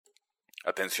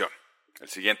Atención, el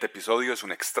siguiente episodio es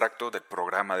un extracto del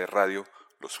programa de radio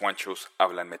Los Juanchos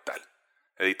Hablan Metal,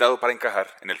 editado para encajar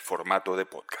en el formato de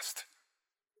podcast.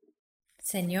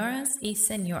 Señoras y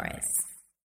señores,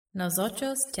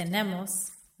 nosotros tenemos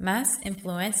más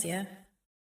influencia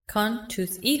con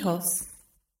tus hijos,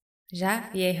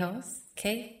 ya viejos,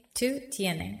 que tú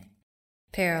tienes,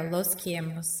 pero los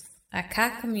queremos.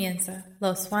 Acá comienza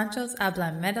Los Juanchos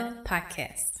Hablan Metal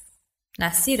Podcast.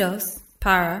 Nacidos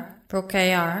para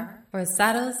procrear,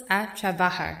 forzados a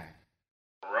trabajar.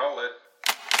 Roll it.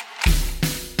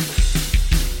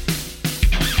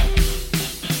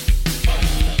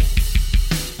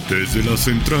 Desde las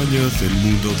entrañas del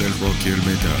mundo del rock y el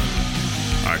metal,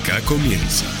 acá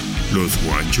comienza Los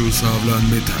Juanchos Hablan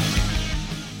Metal.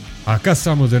 Acá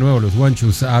estamos de nuevo, Los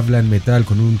Juanchos Hablan Metal,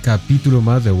 con un capítulo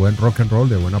más de buen rock and roll,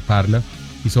 de buena parla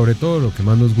y sobre todo lo que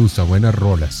más nos gusta, buenas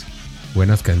rolas,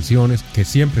 buenas canciones que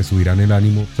siempre subirán el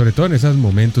ánimo, sobre todo en esos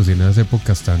momentos y en esas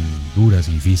épocas tan duras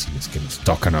y difíciles que nos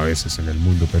tocan a veces en el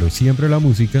mundo, pero siempre la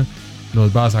música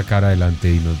nos va a sacar adelante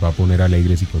y nos va a poner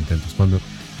alegres y contentos.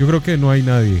 Yo creo que no hay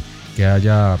nadie que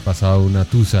haya pasado una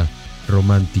tusa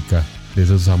romántica de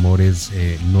esos amores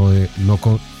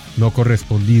no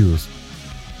correspondidos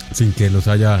sin que los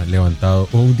haya levantado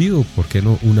o hundido, ¿por qué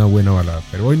no? Una buena balada.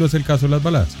 Pero hoy no es el caso de las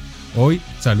baladas. Hoy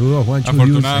saludo a Juancho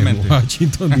Hughes en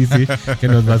Washington DC, que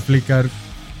nos va a explicar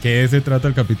qué se trata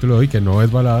el capítulo de hoy, que no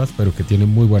es baladas, pero que tiene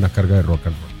muy buena carga de rock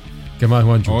and roll. ¿Qué más,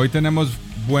 Juancho? Hoy tenemos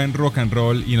buen rock and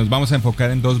roll y nos vamos a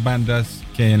enfocar en dos bandas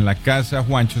que en la casa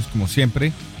Juanchos, como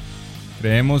siempre,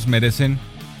 creemos merecen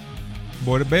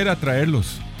volver a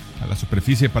traerlos a la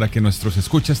superficie para que nuestros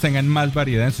escuchas tengan más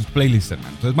variedad en sus playlists,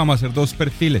 hermano. Entonces vamos a hacer dos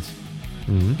perfiles.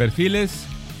 Perfiles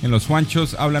en Los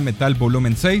Juanchos Hablan Metal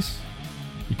volumen 6.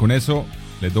 Y con eso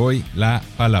le doy la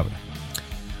palabra.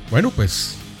 Bueno,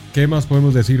 pues, ¿qué más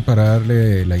podemos decir para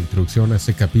darle la introducción a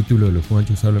este capítulo de Los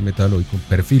Juanchos Hablan Metal? Hoy con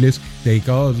perfiles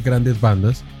dedicados a dos grandes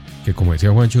bandas que, como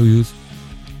decía Juancho Hughes,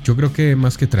 yo creo que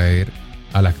más que traer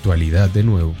a la actualidad de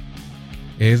nuevo,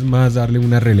 es más darle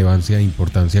una relevancia e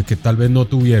importancia que tal vez no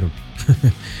tuvieron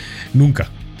nunca,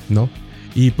 ¿no?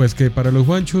 Y pues que para los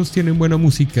Juanchos tienen buena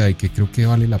música y que creo que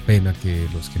vale la pena que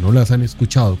los que no las han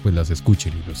escuchado pues las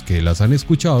escuchen, y los que las han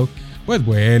escuchado pues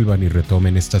vuelvan y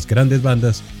retomen estas grandes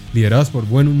bandas lideradas por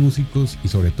buenos músicos y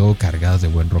sobre todo cargadas de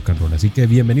buen rock and roll. Así que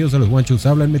bienvenidos a Los Juanchos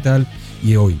Hablan Metal,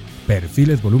 y hoy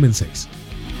Perfiles volumen 6.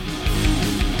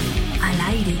 Al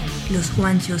aire, Los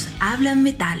Juanchos Hablan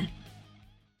Metal.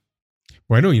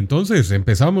 Bueno, y entonces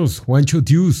empezamos, Juancho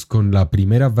Hughes, con la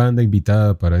primera banda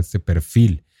invitada para este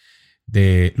perfil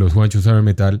de Los Juanchos Hablan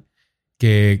Metal,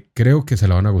 que creo que se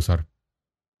la van a gozar.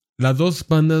 Las dos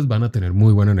bandas van a tener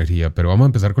muy buena energía, pero vamos a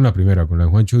empezar con la primera, con la de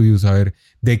Juancho Hughes, a ver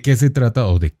de qué se trata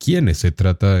o de quiénes se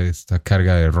trata esta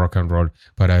carga de rock and roll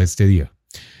para este día.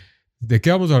 ¿De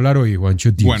qué vamos a hablar hoy, Juancho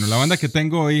Hughes? Bueno, la banda que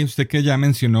tengo hoy, usted que ya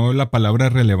mencionó la palabra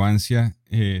relevancia,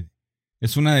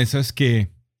 es una de esas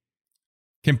que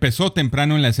empezó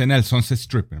temprano en la escena del Sunset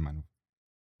Strip, hermano.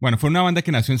 Bueno, fue una banda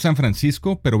que nació en San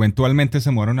Francisco, pero eventualmente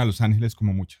se mudaron a Los Ángeles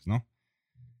como muchos, ¿no?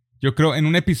 Yo creo, en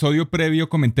un episodio previo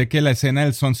comenté que la escena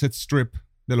del Sunset Strip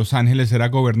de Los Ángeles era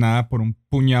gobernada por un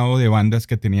puñado de bandas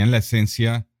que tenían la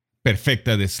esencia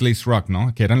perfecta de sleaze rock,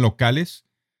 ¿no? Que eran locales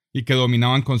y que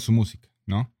dominaban con su música,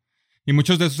 ¿no? Y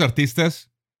muchos de esos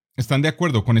artistas están de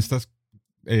acuerdo con estas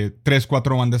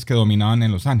 3-4 bandas que dominaban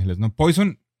en Los Ángeles, ¿no?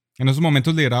 Poison en esos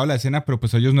momentos lideraba la escena, pero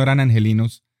pues ellos no eran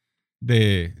angelinos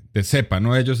de cepa,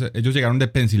 ¿no? Ellos llegaron de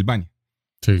Pensilvania.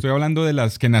 Sí. Estoy hablando de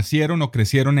las que nacieron o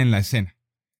crecieron en la escena.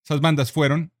 Esas bandas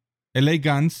fueron LA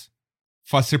Guns,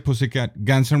 Faster Pussycat,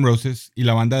 Guns N' Roses y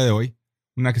la banda de hoy,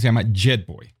 una que se llama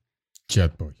Jetboy.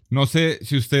 Jetboy. No sé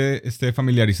si usted esté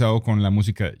familiarizado con la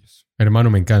música de ellos.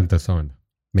 Hermano, me encanta esta banda.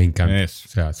 Me encanta. Eso.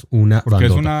 O sea, es una Porque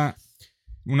bandota. es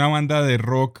una banda de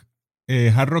rock,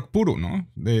 hard rock puro,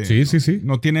 ¿no? Sí.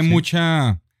 No tiene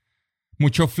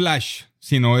mucho flash,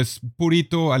 sino es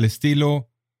purito al estilo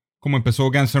como empezó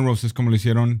Guns N' Roses, como lo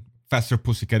hicieron Faster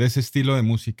Pussycat, ese estilo de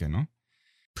música, ¿no?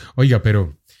 Oiga,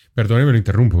 pero, perdóneme, lo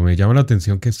interrumpo, me llama la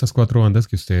atención que estas 4 bandas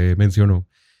que usted mencionó,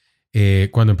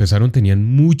 cuando empezaron tenían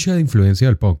mucha influencia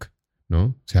del punk, ¿no?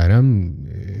 O sea, eran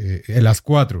las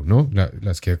 4, ¿no?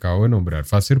 Las que acabo de nombrar,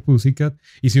 Faster Pussycat,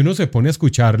 y si uno se pone a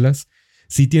escucharlas,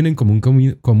 sí tienen como un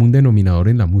común denominador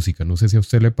en la música. No sé si a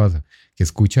usted le pasa, que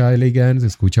escucha a LA Guns,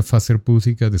 escucha Faster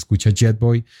Pussycat, escucha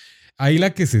Jetboy. Ahí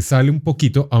la que se sale un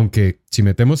poquito, aunque si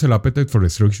metemos el Appetite for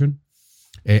Destruction,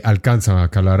 alcanza a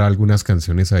calar algunas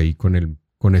canciones ahí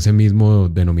con ese mismo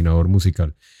denominador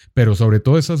musical. Pero sobre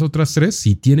todo esas otras 3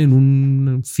 sí tienen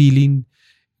un feeling,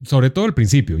 sobre todo al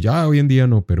principio. Ya hoy en día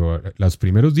no, pero los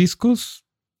primeros discos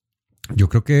yo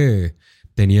creo que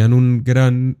tenían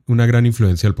una gran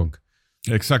influencia del punk.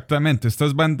 Exactamente.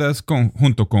 Estas bandas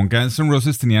junto con Guns N'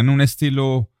 Roses tenían un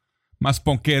estilo más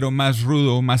punkero, más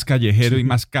rudo, más callejero y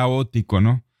más caótico,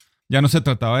 ¿no? Ya no se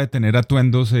trataba de tener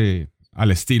atuendos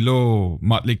al estilo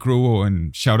Motley Crue o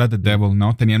en Shout at the Devil,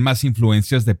 ¿no? Tenían más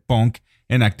influencias de punk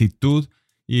en actitud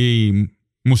y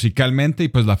musicalmente, y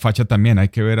pues la facha también. Hay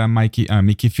que ver a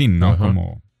Mickey Finn, ¿no?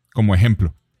 Como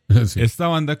ejemplo. Sí. Esta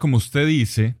banda, como usted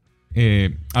dice,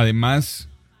 además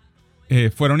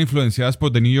fueron influenciadas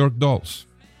por The New York Dolls.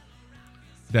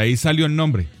 De ahí salió el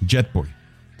nombre, Jet Boy,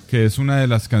 que es una de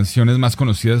las canciones más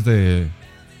conocidas de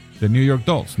New York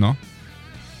Dolls, ¿no?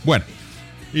 Bueno,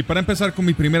 y para empezar con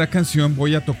mi primera canción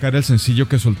voy a tocar el sencillo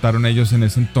que soltaron ellos en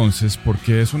ese entonces,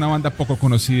 porque es una banda poco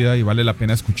conocida y vale la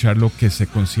pena escuchar lo que se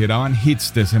consideraban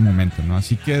hits de ese momento, ¿no?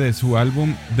 Así que de su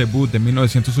álbum debut de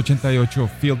 1988,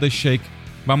 Feel the Shake,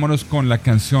 vámonos con la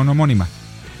canción homónima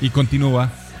y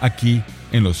continúa aquí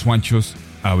en Los Juanchos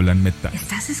Hablan Metal.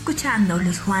 Estás escuchando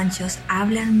Los Juanchos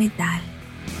Hablan Metal.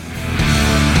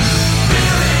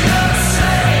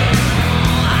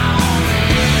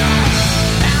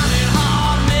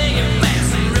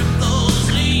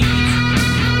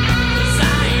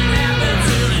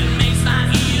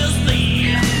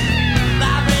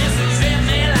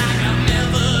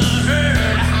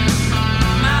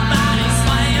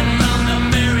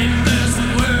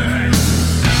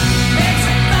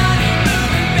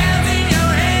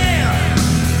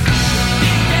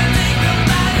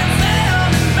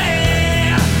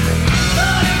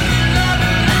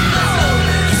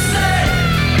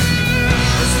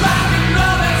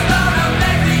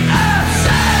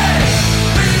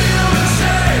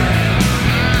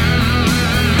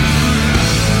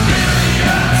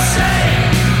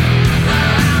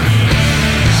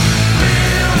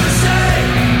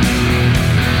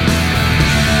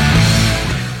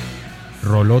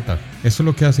 Rolota. Eso es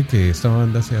lo que hace que esta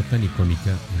banda sea tan icónica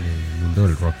en el mundo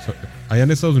del rock. Allá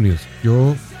en Estados Unidos,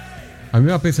 a mí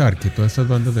me va a pesar que todas estas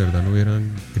bandas de verdad no hubieran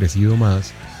crecido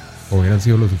más o hubieran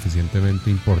sido lo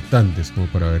suficientemente importantes como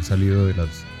para haber salido de las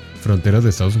fronteras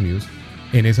de Estados Unidos.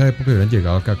 En esa época hubieran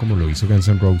llegado acá como lo hizo Guns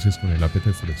N' Roses con el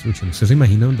Appetite for Destruction. ¿Usted se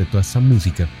imagina donde toda esta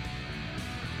música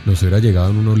nos hubiera llegado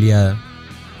en una oleada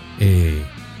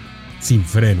sin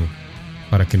freno?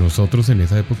 Para que nosotros en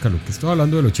esa época, lo que estoy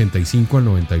hablando del 85 al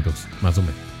 92, más o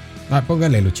menos.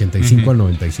 Póngale el 85 al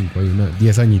 95, hay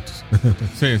 10 añitos.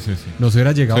 Sí. Nos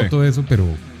hubiera llegado todo eso, pero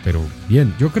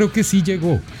bien. Yo creo que sí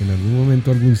llegó. En algún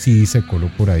momento algún CD se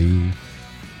coló por ahí.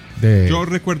 Yo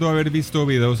recuerdo haber visto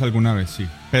videos alguna vez, sí.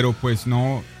 Pero pues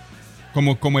no...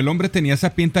 Como el hombre tenía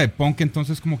esa pinta de punk,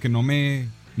 entonces como que no me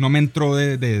entró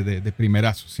de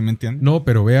primerazo, ¿sí me entiende? No,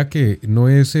 pero vea que no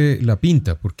es la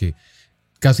pinta, porque...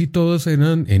 Casi todos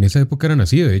en esa época eran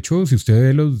así. De hecho, si usted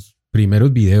ve los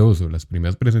primeros videos o las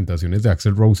primeras presentaciones de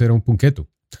Axl Rose, era un punketo.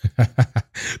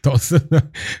 Todos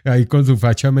ahí con su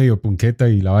facha medio punqueta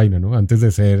y la vaina, ¿no? Antes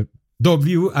de ser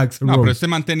Axl Rose. No, pero este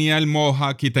mantenía el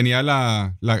mohawk y tenía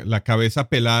la cabeza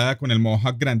pelada con el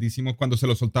mohawk grandísimo. Cuando se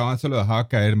lo soltaban, se lo dejaba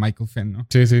caer Michael Fenn, ¿no?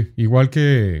 Sí. Igual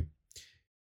que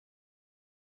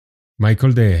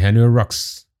Michael de Henry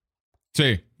Rocks.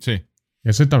 Sí.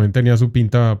 Ese también tenía su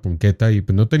pinta punqueta y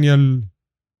pues no tenía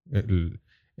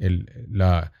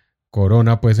la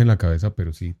corona pues en la cabeza,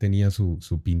 pero sí tenía su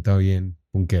pinta bien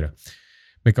punquera.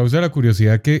 Me causa la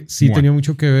curiosidad que sí tenía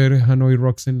mucho que ver Hanoi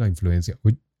Rocks en la influencia.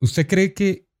 ¿Usted cree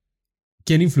que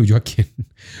quién influyó a quién?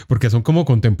 Porque son como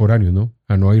contemporáneos, ¿no?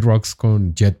 Hanoi Rocks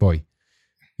con Jet Boy.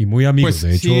 Y muy amigos, pues,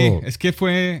 de hecho. Sí, es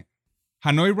que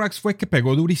Hanoi Rocks fue que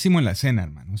pegó durísimo en la escena,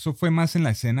 hermano. Eso fue más en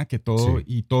la escena que todo, sí.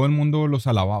 Y todo el mundo los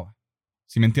alababa.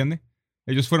 ¿Sí me entiende?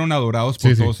 Ellos fueron adorados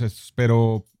por todos estos,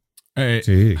 pero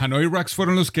Hanoi Rocks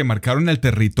fueron los que marcaron el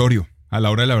territorio a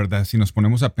la hora de la verdad, si nos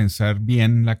ponemos a pensar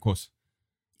bien la cosa.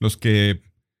 Los que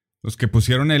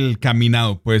pusieron el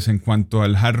caminado, pues, en cuanto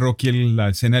al hard rock y la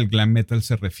escena del glam metal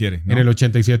se refiere, ¿no? En el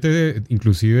 87,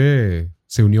 inclusive,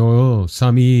 se unió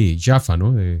Sammy Jaffa,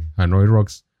 ¿no? De Hanoi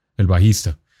Rocks, el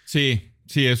bajista. Sí,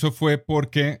 eso fue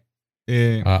porque...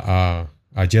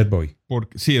 A Jet Boy.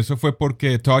 Sí, eso fue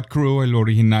porque Todd Crew, el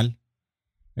original,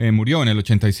 murió en el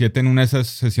 87 en una de esas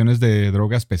sesiones de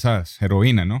drogas pesadas,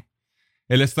 heroína, ¿no?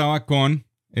 Él estaba con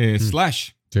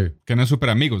Slash, que eran súper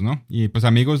amigos, ¿no? Y pues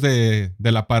amigos de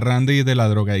la parranda y de la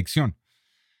drogadicción.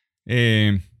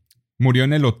 Murió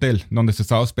en el hotel donde se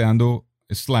estaba hospedando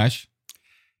Slash.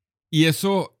 Y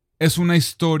eso es una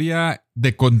historia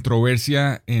de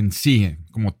controversia en sí,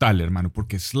 como tal, hermano,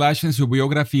 porque Slash en su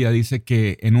biografía dice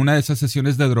que en una de esas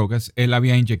sesiones de drogas él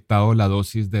había inyectado la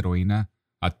dosis de heroína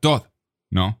a Todd,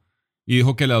 ¿no? y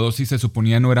dijo que la dosis se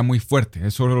suponía no era muy fuerte.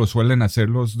 Eso lo suelen hacer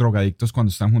los drogadictos cuando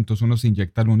están juntos, uno se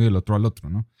inyecta al uno y el otro al otro,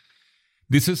 ¿no?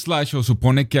 Dice Slash, o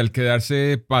supone que al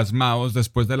quedarse pasmados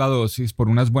después de la dosis por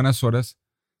unas buenas horas,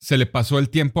 se le pasó el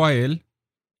tiempo a él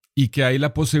y que hay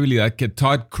la posibilidad que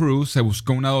Todd Cruz se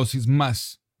buscó una dosis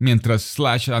más mientras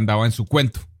Slash andaba en su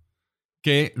cuento,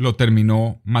 que lo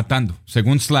terminó matando.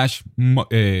 Según Slash,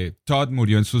 Todd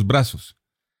murió en sus brazos.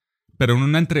 Pero en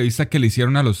una entrevista que le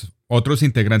hicieron a los otros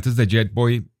integrantes de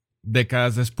Jetboy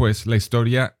décadas después, la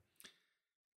historia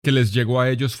que les llegó a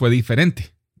ellos fue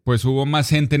diferente, pues hubo más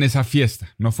gente en esa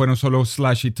fiesta, no fueron solo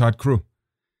Slash y Todd Cruz.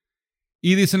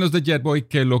 Y dicen los de Jetboy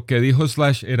que lo que dijo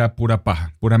Slash era pura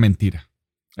paja, pura mentira.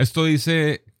 Esto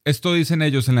dicen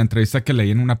ellos en la entrevista que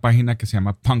leí en una página que se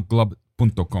llama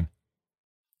punkclub.com.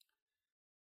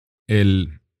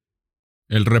 El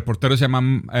reportero se llama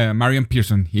Marion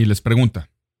Pearson y les pregunta: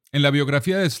 en la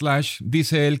biografía de Slash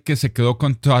dice él que se quedó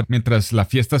con Todd mientras la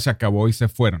fiesta se acabó y se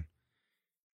fueron,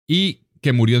 y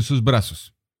que murió en sus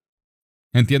brazos.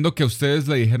 Entiendo que ustedes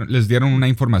les dieron una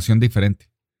información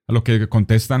diferente a lo que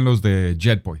contestan los de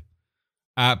Jetboy.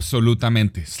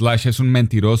 Absolutamente, Slash es un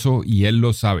mentiroso y él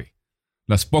lo sabe.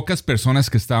 Las pocas personas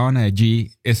que estaban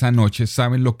allí esa noche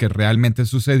saben lo que realmente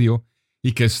sucedió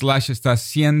y que Slash está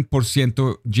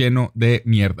 100% lleno de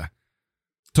mierda.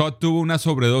 Todd tuvo una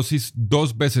sobredosis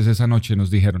 2 veces esa noche,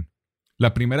 nos dijeron.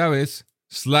 La primera vez,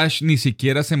 Slash ni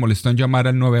siquiera se molestó en llamar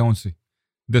al 911.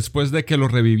 Después de que lo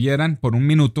revivieran por 1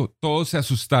 minuto, todos se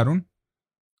asustaron,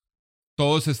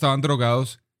 todos estaban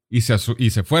drogados y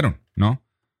se fueron, ¿no?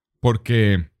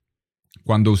 Porque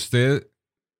cuando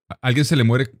alguien se le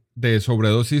muere de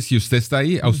sobredosis y usted está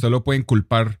ahí, a usted lo pueden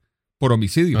culpar por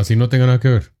homicidio. Así no tenga nada que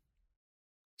ver.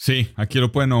 Sí, aquí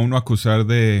lo pueden a uno acusar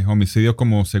de homicidio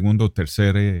como segundo o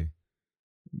tercer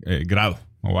grado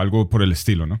o algo por el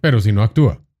estilo, ¿no? Pero si no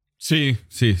actúa. Sí,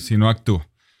 si no actúa.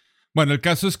 Bueno, el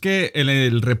caso es que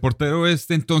el reportero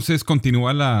entonces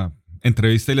continúa la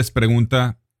entrevista y les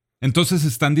pregunta: ¿entonces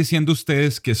están diciendo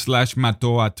ustedes que Slash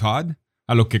mató a Todd?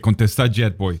 A lo que contesta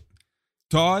Jetboy: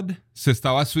 Todd se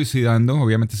estaba suicidando,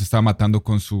 obviamente se estaba matando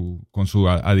con su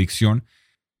adicción,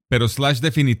 pero Slash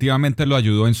definitivamente lo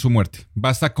ayudó en su muerte.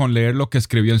 Basta con leer lo que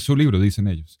escribió en su libro, dicen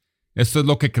ellos. Esto es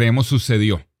lo que creemos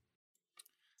sucedió.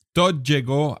 Todd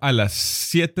llegó a las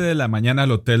 7 de la mañana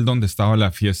al hotel donde estaba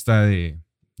la fiesta de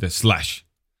Slash,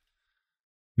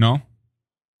 ¿no?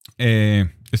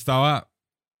 Estaba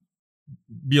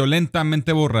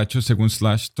violentamente borracho, según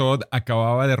Slash. Todd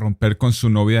acababa de romper con su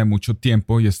novia de mucho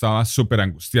tiempo y estaba súper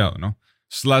angustiado, ¿no?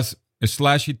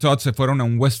 Slash y Todd se fueron a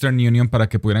un Western Union para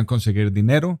que pudieran conseguir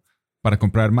dinero para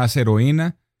comprar más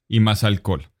heroína y más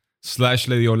alcohol. Slash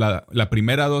le dio la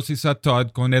primera dosis a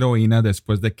Todd con heroína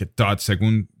después de que Todd,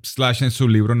 según Slash en su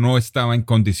libro, no estaba en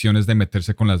condiciones de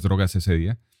meterse con las drogas ese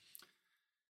día.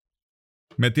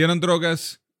 Metieron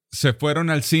drogas, se fueron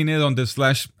al cine donde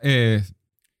Slash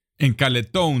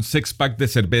encaletó un 6-pack de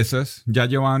cervezas. Ya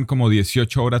llevaban como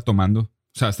 18 horas tomando. O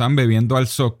sea, estaban bebiendo al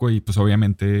soco y pues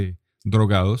obviamente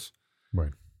drogados.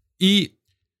 Bueno. Y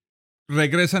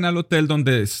regresan al hotel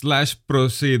donde Slash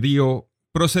procedió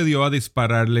a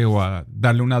dispararle o a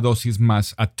darle una dosis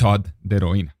más a Todd de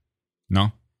heroína,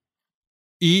 ¿no?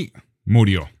 Y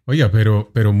murió. Oiga,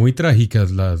 pero muy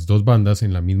trágicas las dos bandas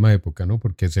en la misma época, ¿no?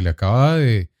 Porque se le acaba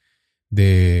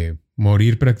de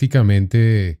morir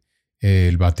prácticamente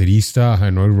el baterista a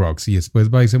Hanoi Rocks y después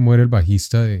va y se muere el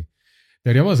bajista de...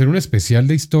 Deberíamos hacer un especial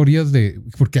de historias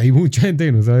porque hay mucha gente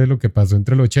que no sabe lo que pasó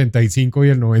entre el 85 y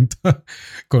el 90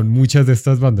 con muchas de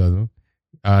estas bandas, ¿no?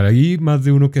 Hay más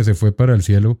de uno que se fue para el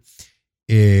cielo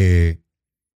que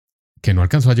no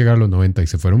alcanzó a llegar a los 90 y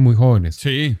se fueron muy jóvenes.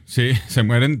 Sí, se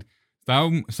mueren.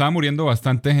 Estaba muriendo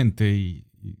bastante gente y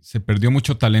se perdió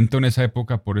mucho talento en esa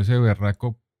época por esa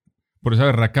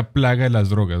berraca plaga de las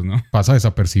drogas, ¿no? Pasa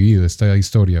desapercibido esta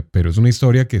historia, pero es una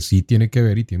historia que sí tiene que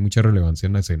ver y tiene mucha relevancia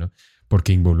en la escena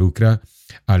porque involucra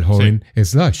al joven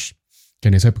Slash. Que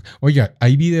en esa época, oiga,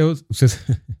 hay videos,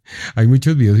 hay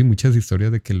muchos videos y muchas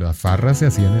historias de que las farras se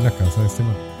hacían en la casa de este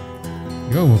man.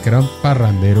 Digo, como que eran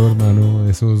parrandero, hermano,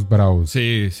 de esos bravos.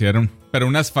 Sí, pero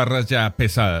unas farras ya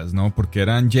pesadas, ¿no? Porque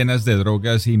eran llenas de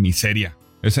drogas y miseria.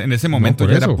 En ese momento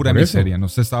ya era pura miseria, no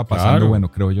se estaba pasando, claro.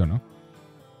 Bueno, creo yo, ¿no?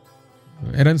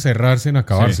 Era encerrarse en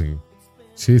acabarse.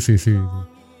 Sí.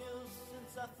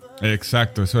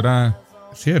 Exacto, eso era...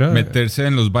 Sí, era meterse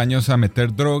en los baños a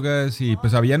meter drogas y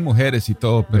pues habían mujeres y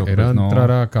todo, pero era pues no. Entrar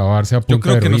a acabarse a punta de Yo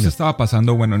creo que heroína. no se estaba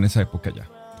pasando bueno en esa época ya.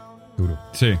 Duro.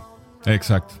 Sí,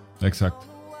 exacto.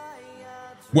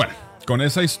 Bueno, con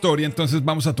esa historia entonces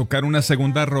vamos a tocar una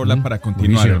segunda rola para continuar,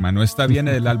 buenísimo. hermano. Esta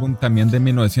viene del álbum también de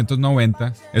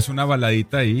 1990. Es una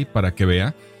baladita ahí para que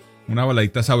vea. una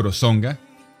baladita sabrosonga.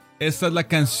 Esta es la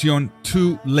canción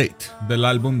Too Late del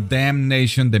álbum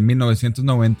Damnation de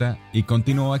 1990 y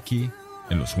continúa aquí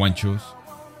en Los Juanchos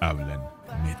Hablan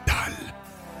Metal.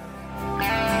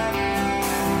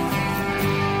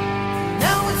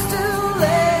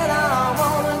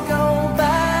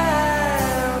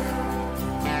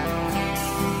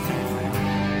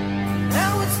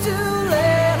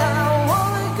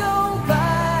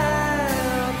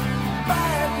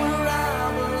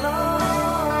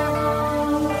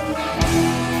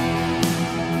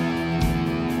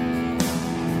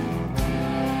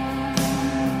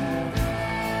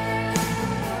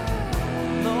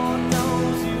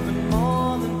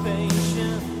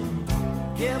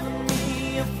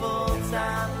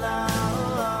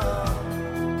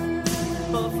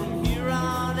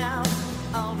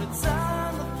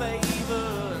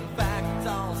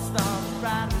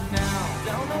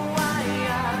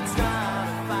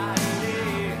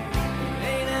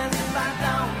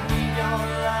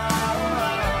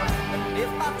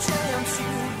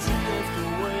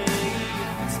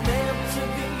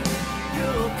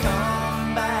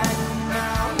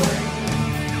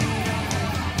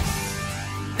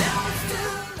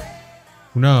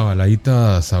 Una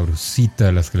baladita sabrosita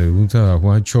de las que le gusta a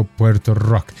Juancho, Puerto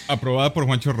Rock. Aprobada por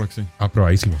Juancho Rock, sí.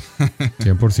 Aprobadísimo.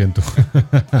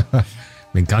 100%.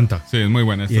 Me encanta. Sí, es muy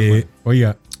buena.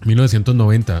 Oiga,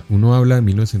 1990. Uno habla de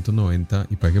 1990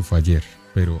 y parece que fue ayer.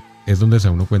 Pero es donde se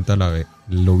da uno cuenta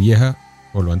lo vieja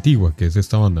o lo antigua que es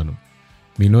esta banda, ¿no?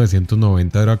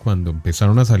 1990 era cuando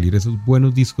empezaron a salir esos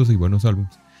buenos discos y buenos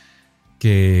álbumes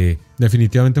que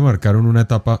definitivamente marcaron una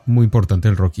etapa muy importante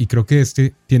del rock. Y creo que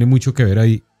este tiene mucho que ver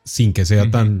ahí, sin que sea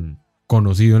tan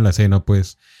conocido en la escena,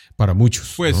 pues, para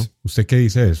muchos. Pues, ¿no? ¿Usted qué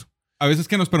dice de eso? A veces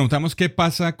que nos preguntamos qué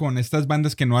pasa con estas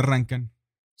bandas que no arrancan,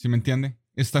 ¿sí me entiende?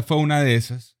 Esta fue una de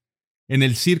esas. En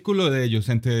el círculo de ellos,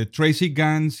 entre Tracy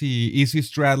Guns y Easy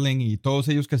Stradlin y todos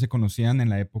ellos que se conocían en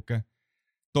la época,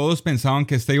 todos pensaban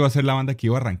que esta iba a ser la banda que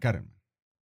iba a arrancar.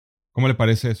 ¿Cómo le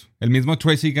parece eso? El mismo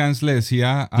Tracy Guns le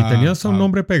decía a... Y tenía hasta un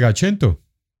nombre pegachento.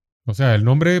 O sea, el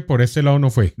nombre por este lado no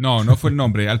fue. No fue el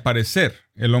nombre. Al parecer,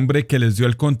 el hombre que les dio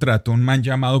el contrato, un man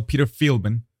llamado Peter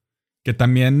Philbin, que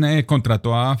también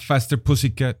contrató a Faster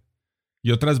Pussycat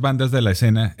y otras bandas de la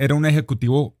escena, era un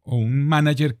ejecutivo o un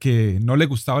manager que no le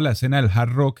gustaba la escena del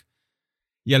hard rock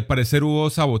y al parecer hubo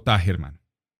sabotaje, hermano.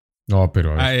 No,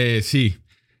 pero... sí.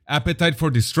 Appetite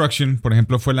for Destruction, por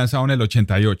ejemplo, fue lanzado en el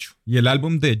 88 y el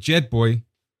álbum de Jet Boy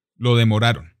lo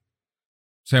demoraron.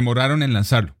 Se demoraron en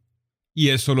lanzarlo y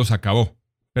eso los acabó.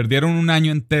 Perdieron un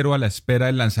año entero a la espera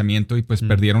del lanzamiento y pues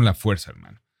perdieron la fuerza,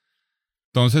 hermano.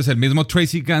 Entonces el mismo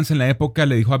Tracy Guns en la época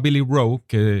le dijo a Billy Rowe,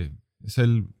 que es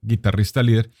el guitarrista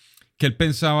líder, que él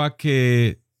pensaba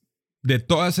que de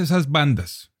todas esas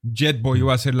bandas, Jet Boy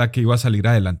iba a ser la que iba a salir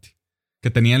adelante. Que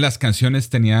tenían las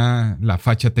canciones, tenía la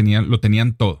facha, lo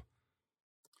tenían todo.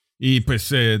 Y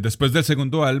pues después del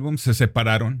segundo álbum se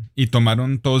separaron y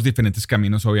tomaron todos diferentes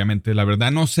caminos, obviamente. La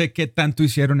verdad no sé qué tanto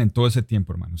hicieron en todo ese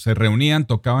tiempo, hermano. Se reunían,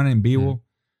 tocaban en vivo,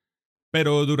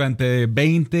 pero durante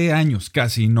 20 años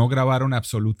casi no grabaron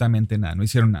absolutamente nada, no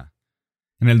hicieron nada.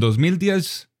 En el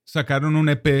 2010 sacaron un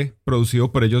EP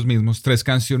producido por ellos mismos, 3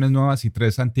 canciones nuevas y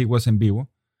 3 antiguas en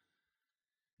vivo.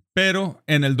 Pero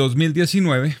en el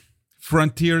 2019...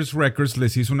 Frontiers Records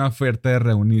les hizo una oferta de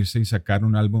reunirse y sacar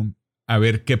un álbum a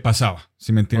ver qué pasaba,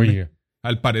 ¿sí me entiende? Oye.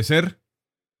 Al parecer,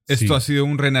 esto ha sido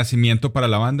un renacimiento para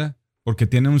la banda porque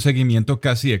tienen un seguimiento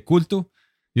casi de culto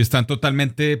y están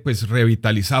totalmente pues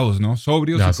revitalizados, ¿no?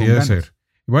 Sobrios así y con debe ganas. ser.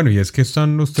 Bueno, y es que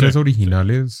están los 3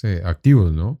 originales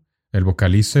activos, ¿no? El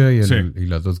vocalista y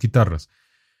las 2 guitarras.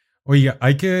 Oiga,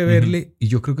 hay que deberle, y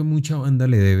yo creo que mucha banda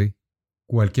le debe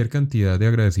cualquier cantidad de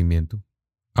agradecimiento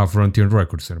a Frontier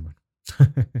Records, hermano.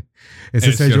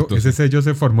 Ese sello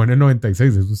se formó en el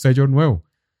 96, es un sello nuevo.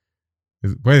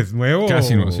 Pues nuevo.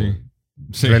 Casi no, sí.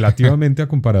 Relativamente a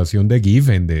comparación de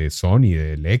Giffen, de Sony,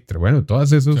 de Elektra, bueno,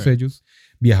 todos esos sellos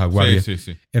vieja guardia.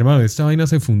 Sí. Hermano, esta vaina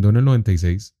se fundó en el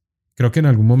 96. Creo que en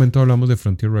algún momento hablamos de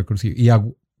Frontier Records y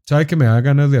sabe que me da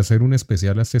ganas de hacer un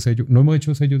especial a este sello. No hemos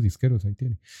hecho sellos disqueros, ahí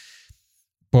tiene.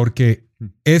 Porque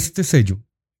este sello,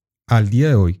 al día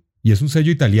de hoy, y es un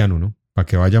sello italiano, ¿no? Para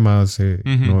que vaya más,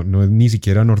 no es ni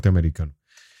siquiera norteamericano,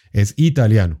 es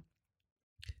italiano.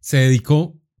 Se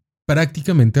dedicó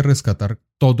prácticamente a rescatar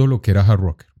todo lo que era hard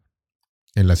rock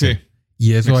en la escena.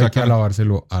 Y eso hay que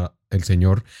alabárselo al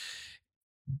señor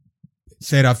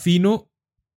Serafino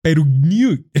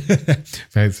Perugino.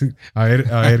 a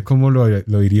ver cómo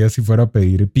lo diría si fuera a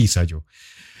pedir pizza yo.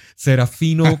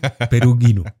 Serafino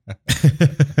Perugino.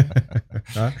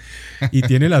 ¿Ah? Y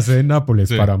tiene la sede en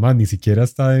Nápoles, para más, ni siquiera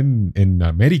está en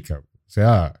América. O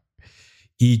sea,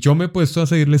 Y yo me he puesto a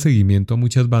seguirle seguimiento a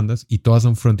muchas bandas y todas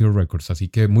son Frontier Records. Así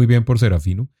que muy bien por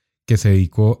Serafino, que se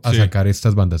dedicó a sacar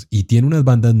estas bandas. Y tiene unas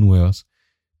bandas nuevas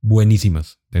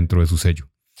buenísimas dentro de su sello.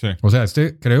 Sí. O sea,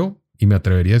 creo, y me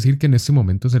atrevería a decir que en este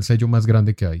momento es el sello más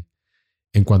grande que hay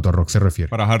en cuanto a rock se refiere.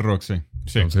 Para hard rock, sí.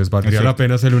 Entonces valdría la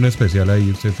pena hacerle un especial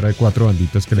ahí. Usted trae 4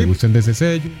 banditas que le gusten de ese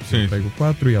sello. Yo traigo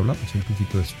 4 y hablamos un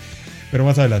poquito de eso. Pero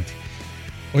más adelante.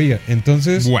 Oiga,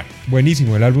 entonces,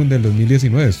 buenísimo el álbum del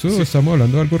 2019. Esto estamos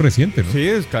hablando de algo reciente, ¿no? Sí,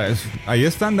 ahí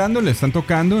están dándole, están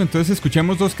tocando. Entonces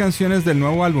escuchemos 2 canciones del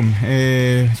nuevo álbum.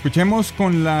 Escuchemos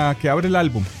con la que abre el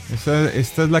álbum. Esta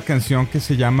es la canción que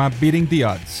se llama Beating the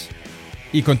Odds.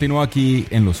 Y continúa aquí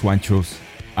en Los Juanchos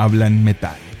Hablan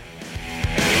Metal.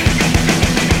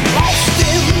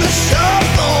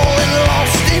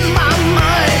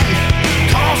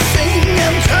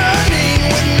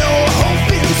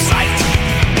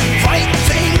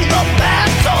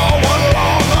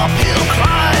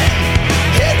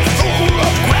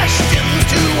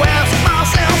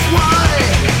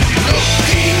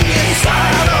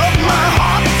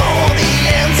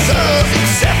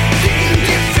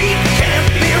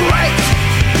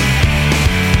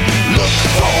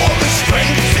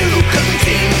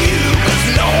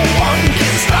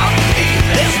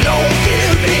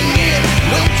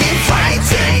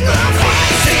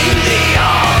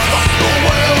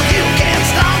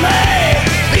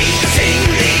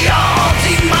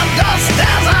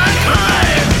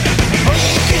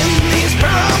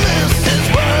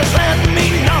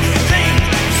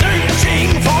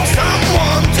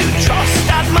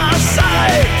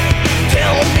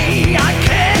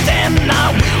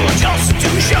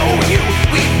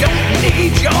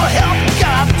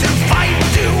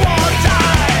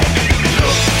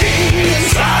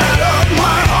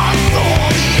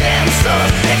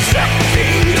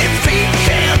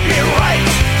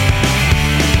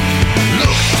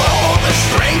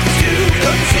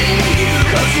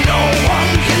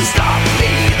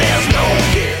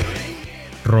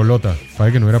 Rolota,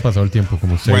 para que no hubiera pasado el tiempo,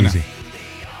 como usted dice.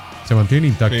 Se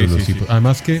mantienen intactos los tipos.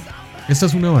 Además que esta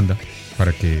es una banda,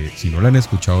 para que si no la han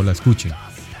escuchado, la escuchen,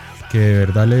 que de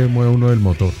verdad le mueve a uno del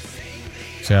motor.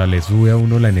 O sea, le sube a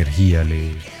uno la energía.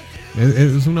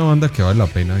 Es una banda que vale la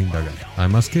pena indagar.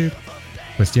 Además que,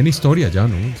 pues tiene historia ya,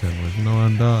 ¿no? O sea, no es una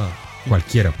banda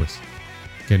cualquiera, pues.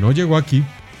 Que no llegó aquí.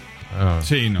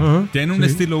 Tiene un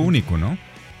estilo único, ¿no?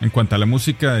 En cuanto a la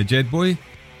música de Jetboy,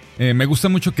 me gusta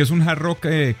mucho que es un hard rock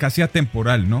casi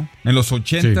atemporal, ¿no? En los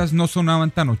 80s no sonaban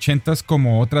tan 80s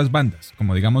como otras bandas,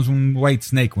 como digamos un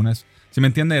Whitesnake, ¿sí me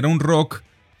entiende? Era un rock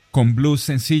con blues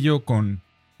sencillo, con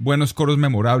buenos coros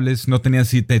memorables, no tenían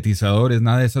sintetizadores,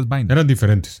 nada de esas vainas. Eran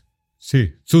diferentes.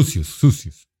 Sí, sucios.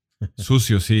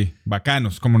 Sucios, sí,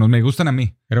 bacanos, como me gustan a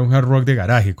mí. Era un hard rock de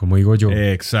garaje, como digo yo.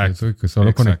 Exacto. Eso que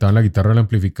solo conectaban la guitarra al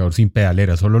amplificador sin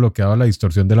pedalera, solo lo que daba la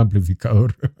distorsión del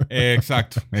amplificador.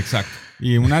 Exacto.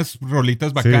 Y unas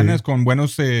rolitas bacanas con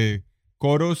buenos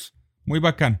coros, muy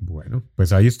bacán. Bueno,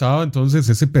 pues ahí estaba entonces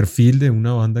ese perfil de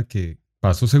una banda que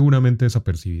pasó seguramente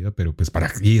desapercibida, pero pues para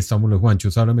aquí estamos los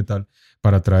Juanchos Hablan Metal,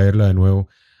 para traerla de nuevo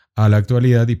a la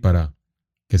actualidad y para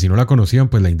que si no la conocían,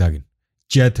 pues la indaguen.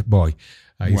 Jetboy.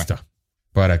 Ahí está.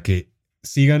 Para que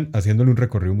sigan haciéndole un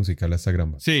recorrido musical a esta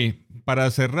gran banda. Sí, para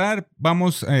cerrar,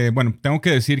 vamos... tengo que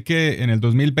decir que en el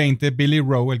 2020 Billy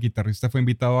Rowe, el guitarrista, fue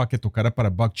invitado a que tocara para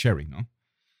Buckcherry, ¿no?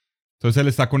 Entonces él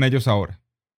está con ellos ahora.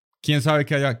 Quién sabe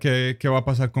qué va a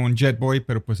pasar con Jetboy,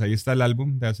 pero pues ahí está el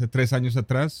álbum de hace 3 años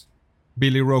atrás.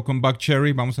 Billy Rowe con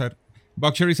Buckcherry. Vamos a ver.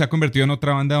 Buckcherry se ha convertido en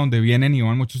otra banda donde vienen y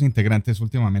van muchos integrantes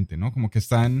últimamente, ¿no? Como que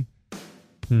están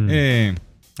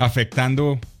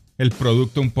afectando el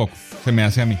producto un poco, se me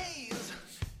hace a mí.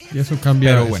 Y eso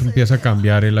cambia, eso empieza a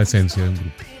cambiar en la esencia de un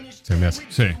grupo, se me hace.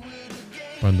 Sí.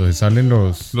 Cuando se salen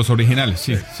los originales,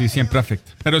 sí, siempre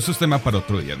afecta. Pero eso es tema para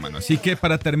otro día, hermano. Así que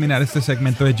para terminar este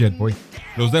segmento de Jetboy,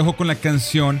 los dejo con la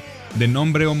canción de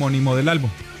nombre homónimo del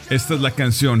álbum. Esta es la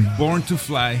canción Born to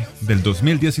Fly del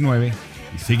 2019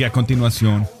 y sigue a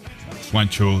continuación Los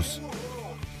Juanchos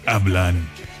Hablan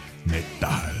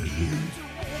Metal.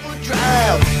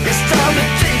 It's time to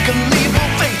take a leap of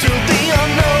faith to the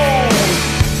unknown.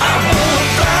 I wanna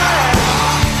fly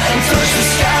and touch the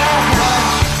sky.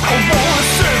 I wanna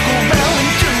circle round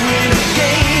and do it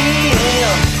again.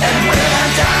 And when I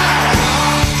die,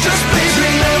 just please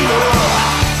remember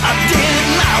I did it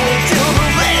my way till the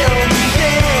veil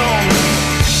began.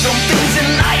 Some things in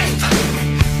life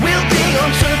will be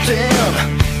uncertain.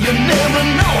 You never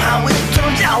know how it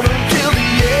turns out until the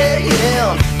end.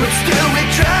 But still we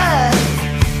try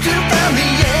to find the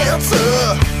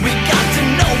answer. We got to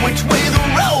know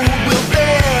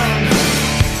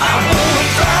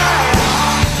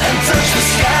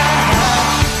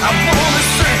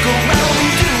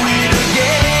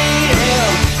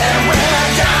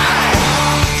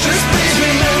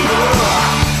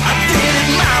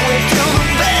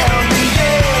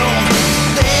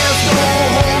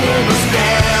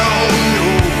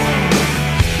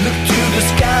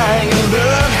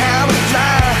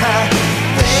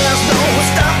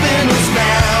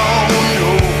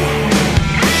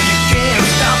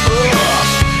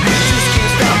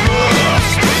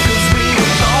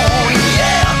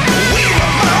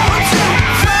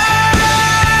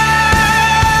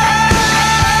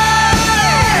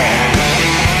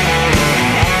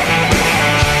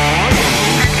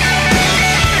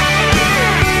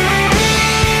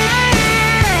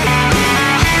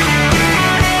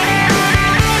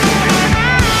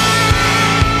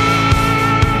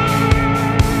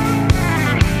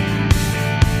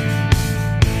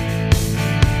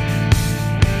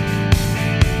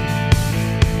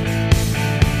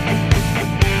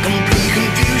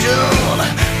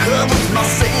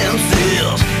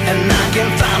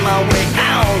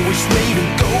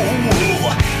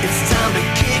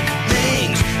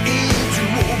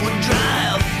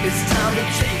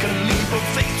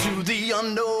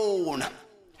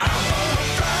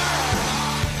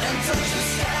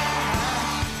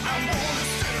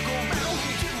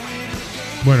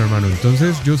Bueno, hermano,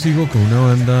 entonces yo sigo con una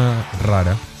banda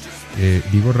rara.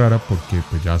 Digo rara porque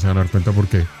pues ya se van a dar cuenta por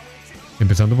qué.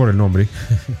 Empezando por el nombre.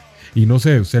 Y no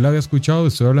sé, ¿usted la había escuchado?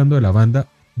 Estoy hablando de la banda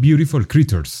Beautiful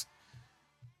Creatures.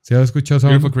 ¿Se ha escuchado esa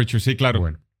banda? Beautiful Creatures, sí, claro.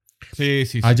 Bueno. Sí.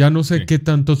 Allá no sé sí. qué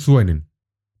tanto suenen.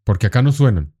 Porque acá no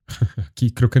suenan.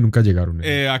 Aquí creo que nunca llegaron.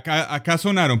 Acá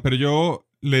sonaron, pero yo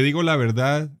le digo la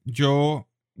verdad, yo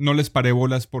no les paré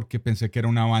bolas porque pensé que era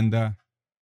una banda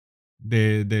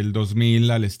del 2000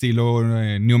 al estilo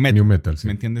New Metal. New Metal, sí.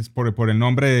 ¿Me entiendes? Por el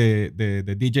nombre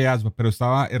de DJ Asba, pero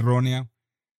estaba errónea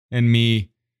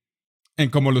en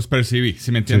cómo los percibí,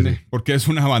 ¿sí me entiende? Sí. Porque es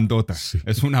una bandota. Sí.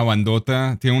 Es una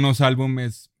bandota. Tiene dos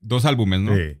álbumes,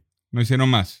 ¿no? Sí. No hicieron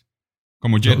más.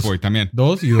 Como Jetboy también.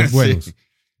 2 y 2 buenos. Sí.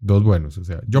 2 buenos. O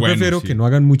sea, yo Bueno, prefiero sí. que no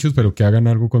hagan muchos, pero que hagan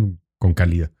algo con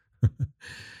calidad.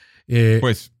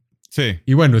 Pues, sí.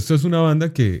 Y bueno, esto es una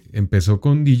banda que empezó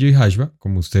con DJ Hashba,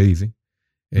 como usted dice.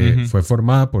 Ujú. Fue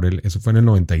formada por él, eso fue en el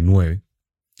 99.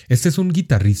 Este es un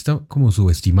guitarrista como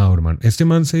subestimado, hermano. Este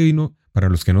man se vino, para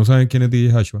los que no saben quién es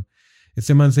DJ Hashba,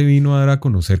 este man se vino a dar a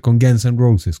conocer con Guns N'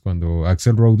 Roses cuando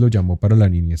Axl Rose lo llamó para la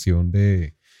alineación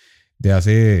de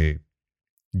hace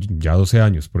ya 12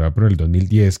 años, por ahí por el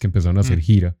 2010, que empezaron a hacer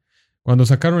gira, cuando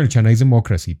sacaron el Chinese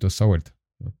Democracy y toda esta vuelta,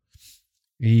 ¿no?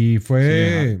 Y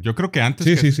fue... Sí, yo creo que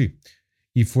antes. Sí.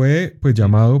 Y fue pues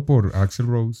llamado por Axl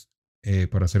Rose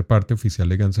para ser parte oficial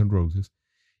de Guns N' Roses.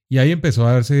 Y ahí empezó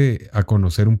a darse a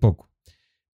conocer un poco.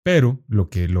 Pero lo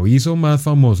que lo hizo más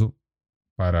famoso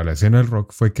para la escena del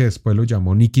rock fue que después lo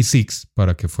llamó Nicky Six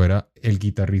para que fuera el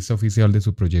guitarrista oficial de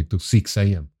su proyecto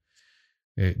 6am.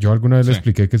 Yo alguna vez le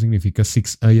expliqué qué significa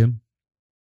 6am.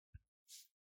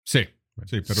 Sí,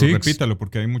 pero Six, repítalo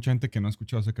porque hay mucha gente que no ha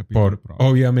escuchado ese capítulo.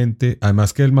 Obviamente,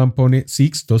 además que el man pone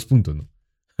 6, 2 puntos, ¿no?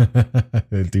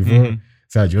 El tipo, o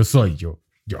sea, yo soy yo.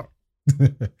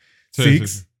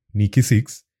 Six, Nicky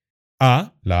Six.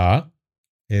 La A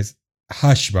es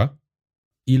Hashba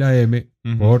y la M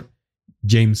por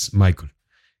James Michael,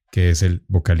 que es el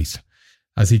vocalista.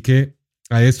 Así que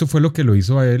a esto fue lo que lo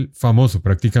hizo a él famoso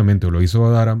prácticamente, o lo hizo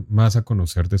dar más a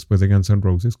conocer después de Guns N'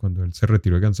 Roses, cuando él se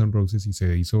retiró de Guns N' Roses y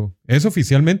se hizo... Es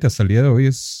oficialmente, hasta el día de hoy,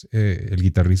 es el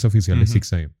guitarrista oficial de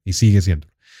 6am y sigue siendo.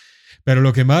 Pero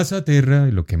lo que más aterra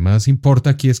y lo que más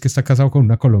importa aquí es que está casado con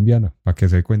una colombiana, para que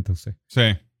se dé cuenta usted.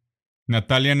 Sí.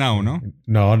 Natalia Now, ¿no?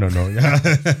 No,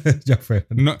 ya fue.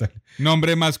 No,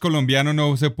 nombre más colombiano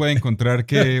no se puede encontrar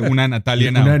que una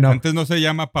Natalia Now. No. Antes no se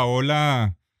llama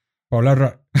Paola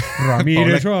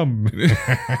Ramírez.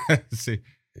 Sí.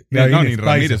 No, ni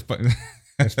Ramírez.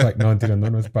 No, mentira,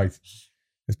 no es Spice.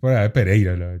 Es por allá de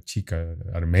Pereira, la chica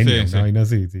armenia, una vaina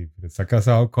así, sí. Está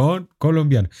casado con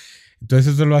colombiana.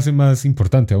 Entonces eso lo hace más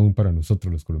importante aún para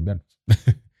nosotros los colombianos.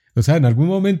 O sea, en algún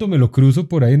momento me lo cruzo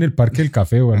por ahí en el Parque del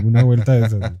Café o alguna vuelta de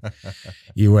esas.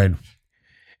 Y bueno,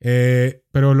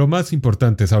 pero lo más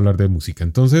importante es hablar de música.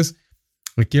 Entonces,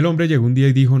 aquí el hombre llegó un día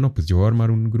y dijo, no, pues yo voy a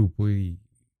armar un grupo y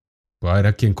voy a ver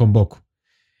a quién convoco.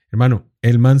 Hermano,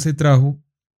 el man se trajo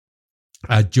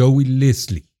a Joey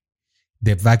Leslie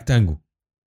de Bach Tango,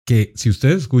 que si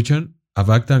ustedes escuchan a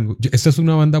Bach Tango, esta es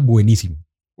una banda buenísima.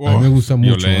 A mí me gusta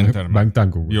mucho Bach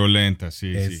Tango. Violenta, sí.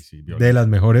 Violenta. De las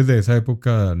mejores de esa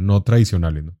época no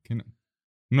tradicionales, ¿no?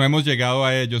 No hemos llegado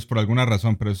a ellos por alguna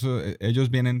razón, pero ellos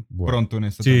vienen pronto en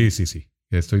esta Sí.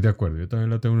 Estoy de acuerdo. Yo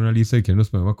también la tengo en una lista de quién nos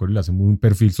podemos acordar y le hacemos un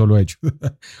perfil solo hecho.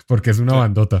 Porque es una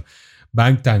bandota.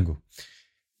 Bach Tango.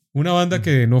 Una banda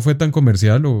que no fue tan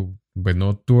comercial o pues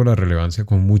no tuvo la relevancia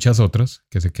como muchas otras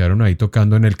que se quedaron ahí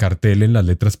tocando en el cartel en las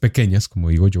letras pequeñas, como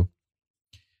digo yo.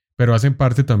 Pero hacen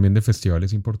parte también de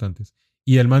festivales importantes.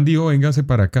 Y el man dijo, véngase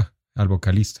para acá, al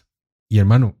vocalista. Y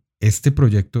hermano, este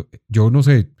proyecto, yo no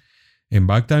sé, en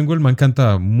Bach Tango el man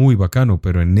canta muy bacano,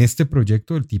 pero en este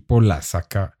proyecto el tipo la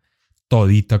saca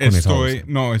todita con esa voz.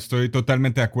 No, estoy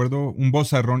totalmente de acuerdo. Un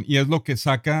vozarrón, y es lo que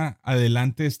saca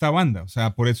adelante esta banda. O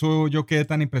sea, por eso yo quedé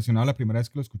tan impresionado la primera vez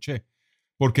que lo escuché.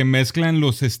 Porque mezclan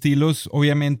los estilos,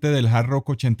 obviamente, del hard rock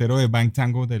ochentero de Bach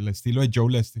Tango, del estilo de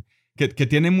Joe Leslie, que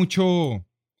tiene mucho...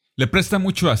 Le presta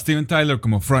mucho a Steven Tyler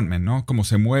como frontman, ¿no? Como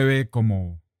se mueve,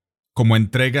 como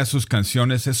entrega sus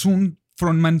canciones. Es un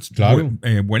frontman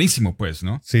buenísimo, pues,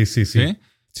 ¿no? Sí.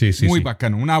 Muy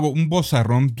bacano. Un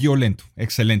vozarrón violento.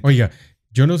 Excelente. Oiga,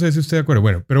 yo no sé si estoy de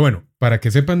acuerdo. Pero bueno, para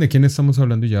que sepan de quién estamos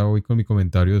hablando, ya voy con mi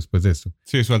comentario después de esto.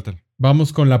 Sí, suéltalo.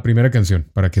 Vamos con la primera canción,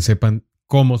 para que sepan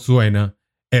cómo suena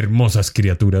Hermosas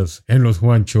Criaturas en Los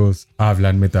Juanchos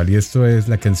Hablan Metal. Y esto es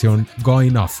la canción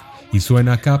Going Off. Y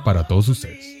suena acá para todos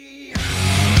ustedes.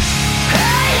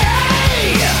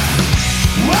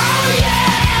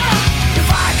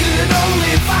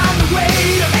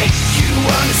 Way to make you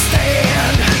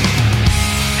understand.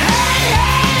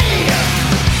 Hey,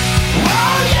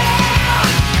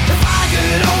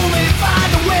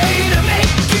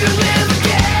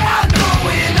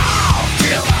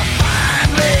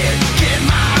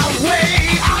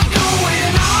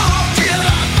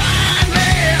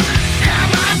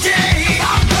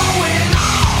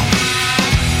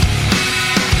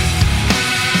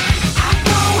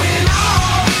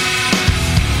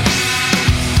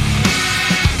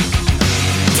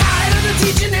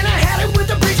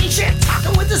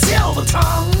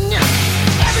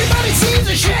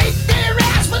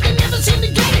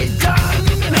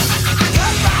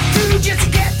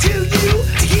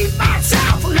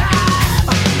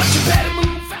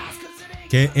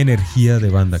 Qué energía de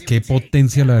banda, qué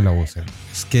potencia la de la voz.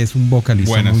 Es que es un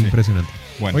vocalista Buena, muy sí. impresionante.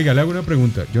 Bueno. Oiga, le hago una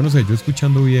pregunta. Yo no sé, yo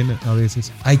escuchando bien a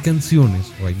veces, hay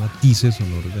canciones o hay matices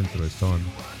sonoros dentro de esta banda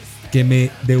que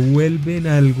me devuelven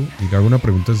algo, y le hago una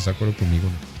pregunta si está de acuerdo conmigo,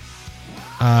 ¿no?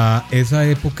 A esa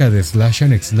época de Slash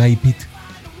and Snipe It,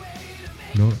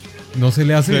 ¿no? No se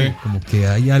le hace Sí. como que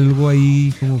hay algo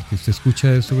ahí, como que usted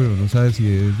escucha esto, pero no sabe si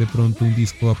es de pronto un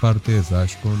disco aparte de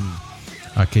Slash con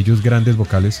aquellos grandes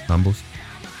vocales, ambos,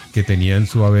 que tenían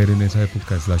su haber en esa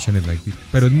época Slash and Snipe It.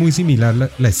 Pero es muy similar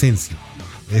la esencia,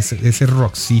 ese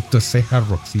rockcito, ese hard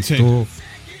rockcito.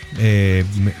 Sí, es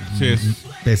muy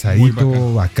pesadito,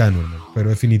 bacano. bacano, hermano. Pero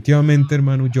definitivamente,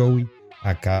 hermano, Joey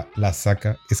acá la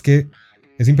saca. Es que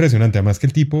es impresionante. Además que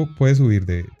el tipo puede subir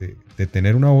de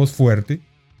tener una voz fuerte,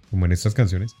 como en estas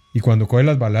canciones, y cuando coge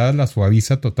las baladas las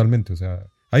suaviza totalmente. O sea,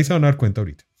 ahí se van a dar cuenta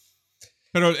ahorita.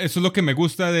 Pero eso es lo que me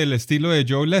gusta del estilo de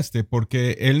Joe Leste,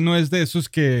 porque él no es de esos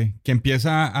que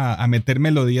empieza a meter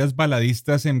melodías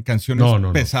baladistas en canciones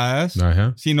No. pesadas,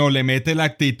 Ajá. sino le mete la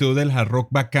actitud del hard rock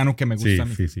bacano que me gusta a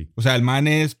mí. Sí. O sea, el man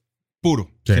es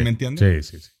puro, ¿sí me entiende?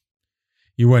 Sí.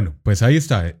 Y bueno, pues ahí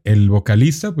está. El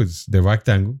vocalista, pues, de Back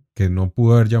Tango, que no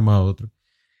pudo haber llamado a otro,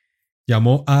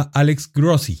 llamó a Alex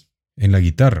Grossi en la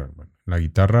guitarra, hermano. En la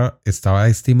guitarra estaba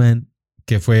este man,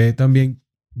 que fue también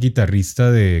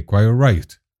guitarrista de Quiet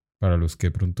Riot, para los que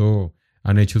de pronto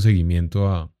han hecho seguimiento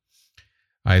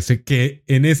a ese que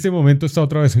en este momento está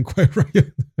otra vez en Quiet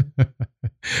Riot.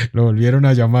 Lo volvieron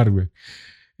a llamar, güey.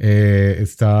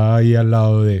 Está ahí al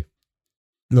lado de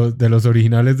los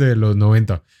originales de los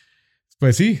 90.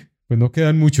 Pues sí, pues no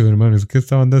quedan muchos, hermano. Es que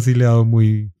esta banda sí le ha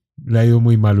ido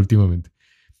muy mal últimamente.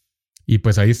 Y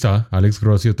pues ahí está, Alex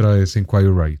Grossi otra vez en Quiet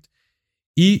Riot.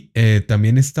 Y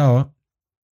también estaba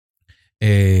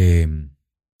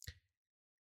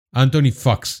Anthony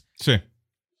Fox. Sí.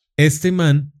 Este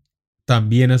man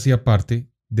también hacía parte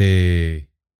de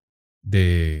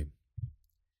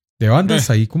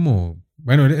bandas ahí como...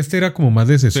 Bueno, este era como más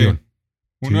de sesión. Sí.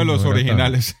 Uno de los no era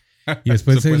originales. Y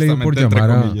después se le dio por Supuestamente, llamar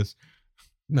entre a... comillas.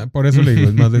 Por eso le digo,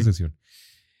 es más de sesión.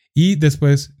 Y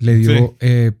después le dio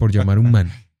por llamar un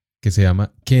man que se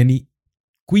llama Kenny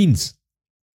Queens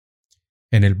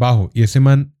en el bajo. Y ese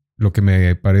man, lo que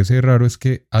me parece raro es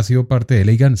que ha sido parte de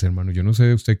LA Guns, hermano. Yo no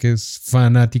sé, usted que es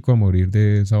fanático a morir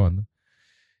de esa banda,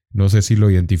 no sé si lo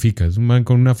identifica. Es un man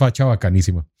con una facha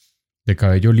bacanísima, de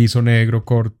cabello liso, negro,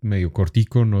 medio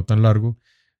cortico, no tan largo,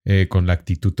 con la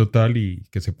actitud total y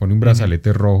que se pone un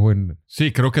brazalete rojo en...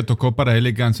 Sí, creo que tocó para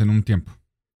LA Guns en un tiempo,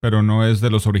 pero no es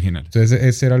de los originales. Entonces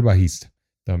ese era el bajista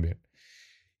también.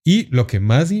 Y lo que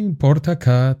más importa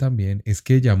acá también es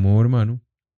que llamó, hermano,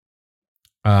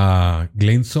 a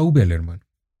Glenn Sobel, hermano.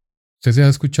 Usted se ha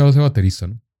escuchado ese baterista,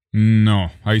 ¿no?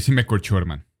 No, ahí sí me corchó,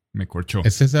 hermano. Me corchó.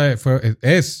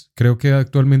 Creo que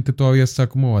actualmente todavía está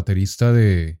como baterista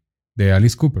de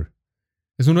Alice Cooper.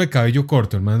 Es uno de cabello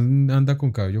corto. El man anda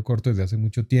con cabello corto desde hace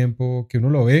mucho tiempo. Que uno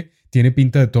lo ve, tiene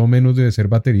pinta de todo menos de ser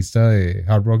baterista de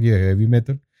hard rock y de heavy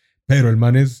metal. Pero el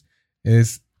man es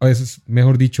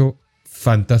mejor dicho,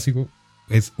 fantástico.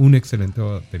 Es un excelente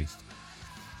baterista.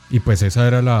 Y pues esa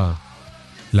era la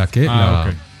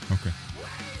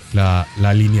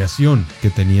alineación que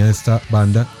tenía esta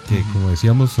banda, que como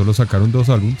decíamos, solo sacaron 2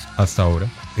 álbumes hasta ahora.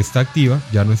 Está activa,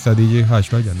 ya no está DJ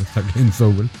Hashua, ya no está Glenn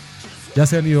Sobel. Ya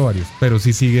se han ido varios, pero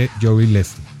sí sigue Joey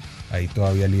Leste ahí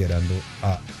todavía liderando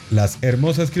a las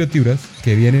hermosas criaturas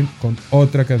que vienen con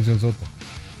otra canción sota.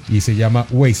 Y se llama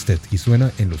Wasted y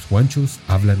suena en Los Juanchos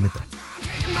Hablan Metal.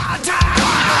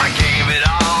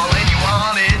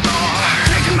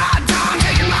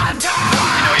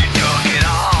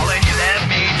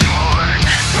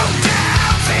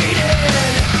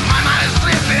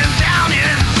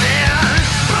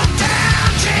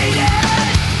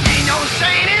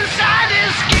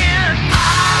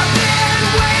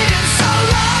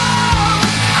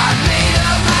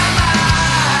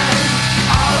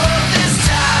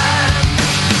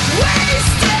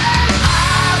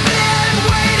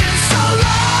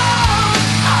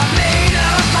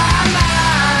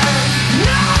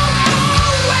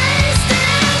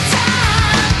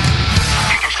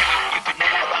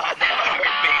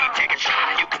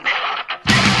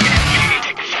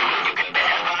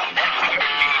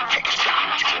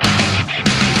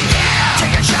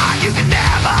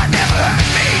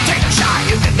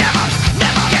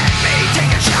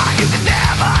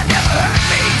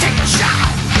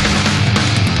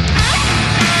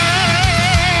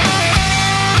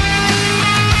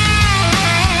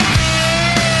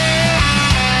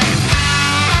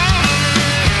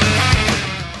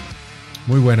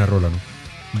 Muy buena rola, ¿no?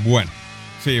 Bueno,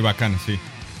 sí, bacán, sí.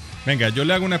 Venga, yo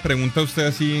le hago una pregunta a usted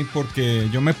así porque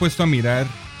yo me he puesto a mirar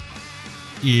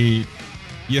y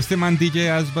este man DJ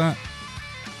Asba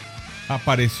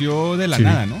apareció de la Sí.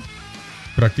 nada, ¿no?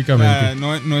 Prácticamente.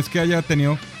 No es que haya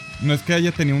tenido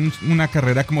una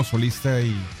carrera como solista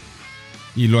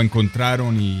y lo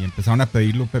encontraron y empezaron a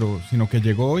pedirlo, pero sino que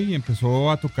llegó y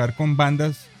empezó a tocar con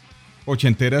bandas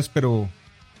ochenteras, pero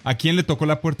 ¿a quién le tocó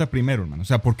la puerta primero, hermano? O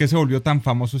sea, ¿por qué se volvió tan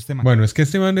famoso este man? Bueno, es que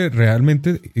este man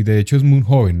realmente, y de hecho es muy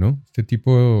joven, ¿no? Este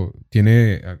tipo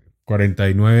tiene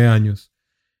 49 años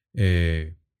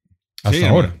hasta Sí,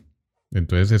 ahora. hermano.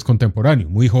 Entonces es contemporáneo,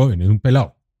 muy joven, es un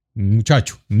pelado, un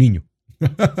muchacho, un niño,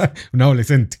 un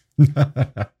adolescente.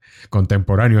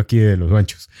 Contemporáneo aquí de los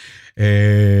Juanchos.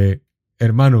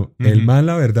 Hermano, el man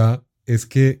la verdad es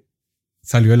que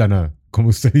salió de la nada, como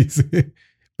usted dice.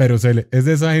 Pero es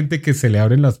de esa gente que se le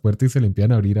abren las puertas y se le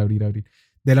empiezan a abrir.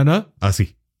 De la nada,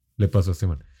 así le pasó a este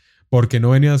man. Porque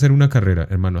no venía a hacer una carrera,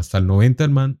 hermano. Hasta el 90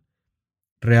 el man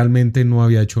realmente no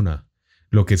había hecho nada.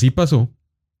 Lo que sí pasó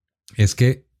es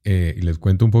que, y les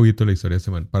cuento un poquito la historia de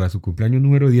este man, para su cumpleaños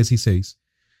número 16,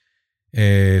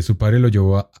 su padre lo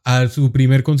llevó a su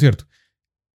primer concierto.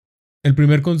 El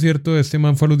primer concierto de este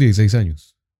man fue a los 16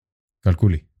 años.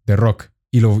 Calcule, de rock.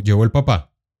 Y lo llevó el papá.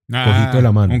 Cojito de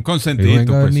la mano. Un consentidito,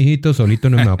 venga, pues. mijito, solito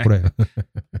no me va por ahí.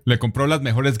 Le compró las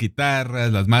mejores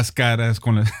guitarras, las más caras,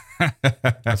 con las...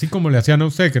 Así como le hacían a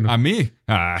usted, que no. ¿A mí?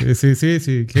 Ah. Sí.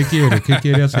 ¿Qué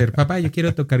quiere hacer? Papá, yo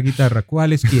quiero tocar guitarra.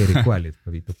 ¿Cuáles quiere? ¿Cuáles,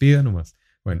 papito? Pida nomás.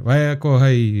 Bueno, vaya,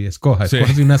 coja y escoja. Sí.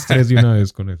 Escoja unas 3 de una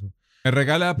vez con eso. ¿Me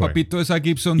regala, Bueno. papito, esa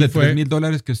Gibson Y de fue-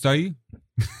 $3,000 que está ahí?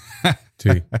 Sí.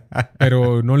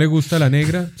 Pero no le gusta la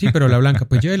negra. Sí, pero la blanca.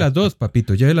 Pues lleve las dos,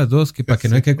 papito. Lleve las dos para que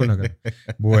no se quede con la cara.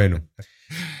 Bueno.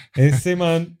 Este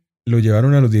man lo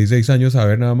llevaron a los 16 años a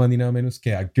ver nada más ni nada menos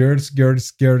que a Girls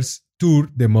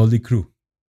Tour de Motley Crue.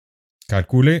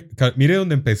 Mire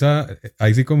dónde empieza,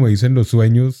 ahí sí como dicen los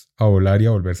sueños a volar y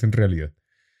a volverse en realidad.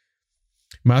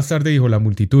 Más tarde dijo: la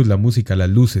multitud, la música, las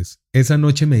luces. Esa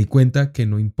noche me di cuenta que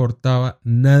no importaba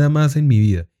nada más en mi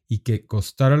vida y que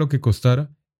costara lo que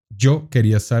costara, yo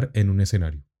quería estar en un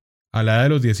escenario. A la edad de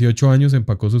los 18 años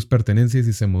empacó sus pertenencias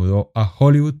y se mudó a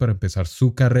Hollywood para empezar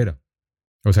su carrera.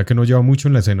 O sea que no lleva mucho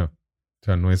en la escena. O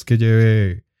sea, no es que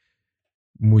lleve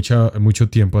mucho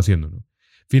tiempo haciéndolo.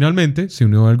 Finalmente se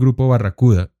unió al grupo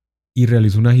Barracuda y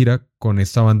realizó una gira con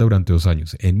esta banda durante 2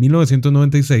 años. En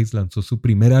 1996 lanzó su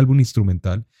primer álbum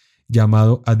instrumental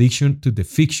llamado Addiction to the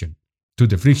Friction.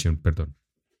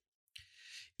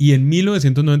 Y en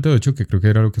 1998, que creo que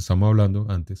era lo que estábamos hablando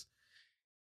antes,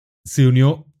 se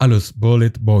unió a los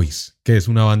Bullet Boys, que es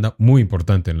una banda muy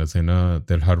importante en la escena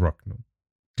del hard rock, ¿no?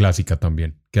 Clásica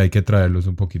también, que hay que traerlos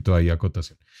un poquito ahí a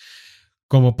cotación.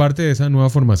 Como parte de esa nueva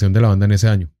formación de la banda en ese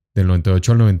año, del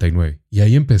 98 al 99. Y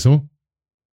ahí empezó.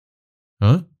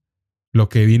 ¿Ah? Lo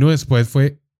que vino después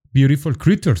fue Beautiful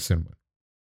Creatures, hermano. O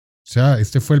sea,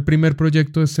 este fue el primer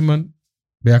proyecto de este man.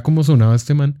 Vea cómo sonaba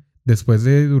este man después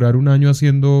de durar 1 año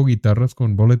haciendo guitarras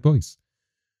con Bullet Boys.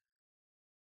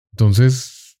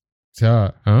 Entonces, o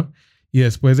sea, ¿ah? Y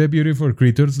después de Beautiful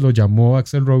Creatures lo llamó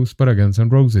Axl Rose para Guns N'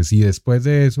 Roses. Y después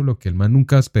de eso, lo que el man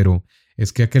nunca esperó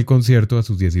es que aquel concierto a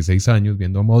sus 16 años,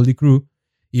 viendo a Motley Crue,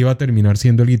 iba a terminar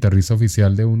siendo el guitarrista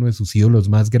oficial de uno de sus ídolos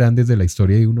más grandes de la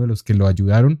historia y uno de los que lo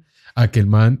ayudaron a que el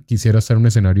man quisiera estar en un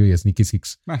escenario, y es Nicky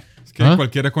Six. Bueno, es que ¿Ah?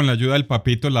 cualquiera con la ayuda del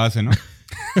papito la hace, ¿no?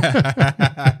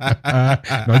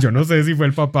 No, yo no sé si fue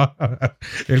el papá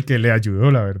el que le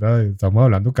ayudó, la verdad. Estamos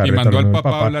hablando Y carreta. mandó no al el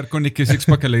papá a hablar con Nicky Six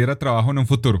para que le diera trabajo en un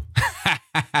futuro.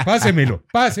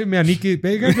 Páseme a Nicky.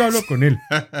 Venga, yo hablo con él.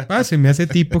 Páseme a ese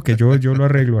tipo que yo lo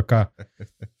arreglo acá.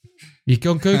 ¿Y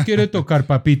con qué quiere tocar,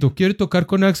 papito? ¿Quiere tocar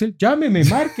con Axel? Llámeme,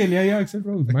 márquele ahí a Axl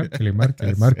Rose.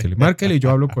 Márquele y yo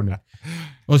hablo con él.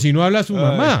 O si no habla a su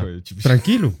mamá, Ay, pues.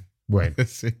 tranquilo. Bueno,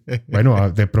 Sí.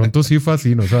 de pronto sí fue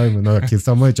así, no sabemos. No, aquí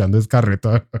estamos echando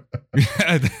escarreta.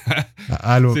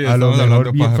 A lo Sí, estamos mejor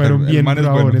hablando paja, fueron pero el bien man es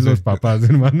bravones bueno, sí. los papás,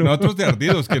 hermano. Nosotros de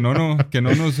ardidos, que no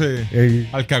nos Ey,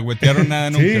 alcahuetearon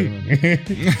nada nunca.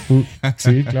 sí.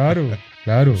 Sí, claro.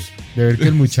 De ver que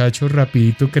el muchacho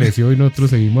rapidito creció y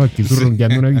nosotros seguimos aquí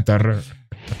zurrungueando una guitarra.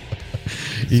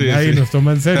 Y Sí, nadie sí. nos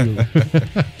toma en serio.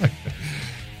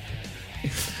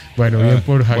 Bueno, bien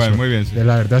por Hash. Bueno, muy bien, sí.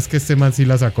 La verdad es que este man sí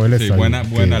la sacó del Sí, estadio. buen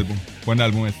álbum. Buen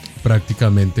álbum este.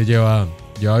 Prácticamente lleva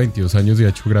 22 años y ha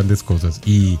hecho grandes cosas.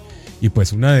 Y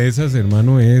pues una de esas,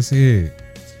 hermano, es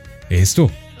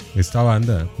esta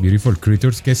banda, Beautiful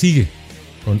Creatures, que sigue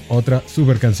con otra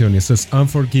super canción. Esta es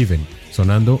Unforgiven,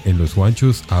 sonando en Los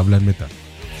Juanchos Hablan Metal.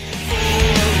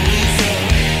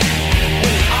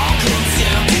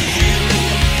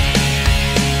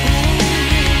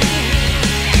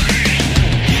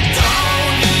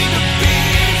 Don't need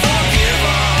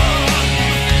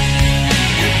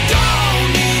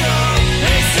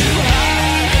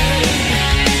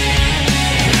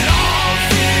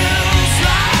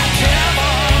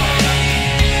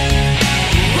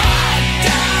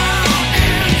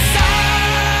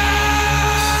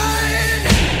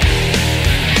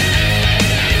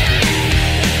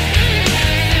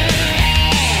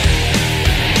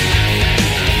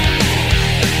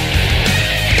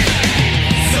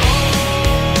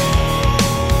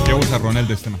bizarrona el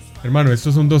de este man. Hermano,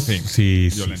 estos son dos. Sí, Sí,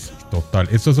 violento. total.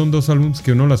 Estos son dos álbumes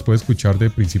que uno las puede escuchar de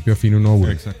principio a fin, uno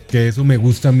aburre. Exacto. Que eso me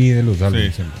gusta a mí de los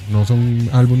álbumes. Sí. Hermano. No son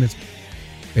álbumes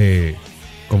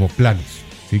como planos.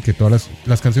 ¿Sí? Que todas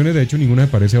las canciones, de hecho, ninguna me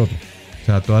parece a otra. O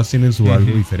sea, todas tienen su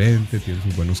algo diferente, tienen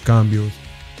sus buenos cambios.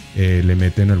 Le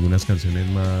meten algunas canciones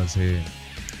más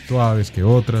suaves que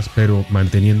otras, pero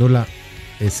manteniendo la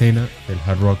escena del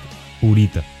hard rock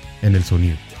purita en el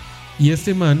sonido. Y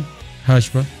este man,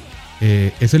 Hashba,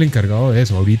 es el encargado de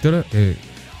eso. Ahorita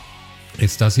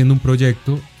está haciendo un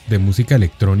proyecto de música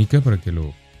electrónica para que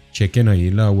lo chequen ahí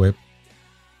en la web.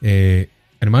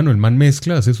 Hermano, el man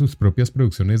mezcla, hace sus propias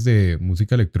producciones de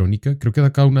música electrónica. Creo que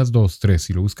saca unas 2, 3.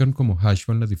 Si lo buscan como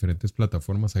Hashba en las diferentes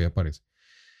plataformas, ahí aparece.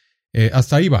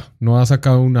 Hasta ahí va. No ha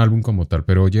sacado un álbum como tal,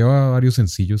 pero lleva varios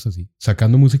sencillos así,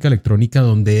 sacando música electrónica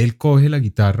donde él coge la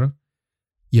guitarra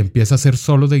y empieza a hacer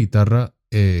solos de guitarra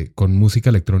con música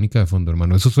electrónica de fondo,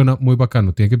 hermano. Eso suena muy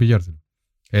bacano, tiene que pillárselo.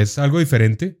 Es algo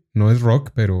diferente, no es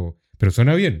rock, pero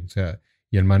suena bien. O sea,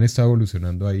 y el man está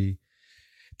evolucionando ahí.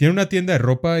 Tiene una tienda de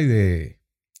ropa y de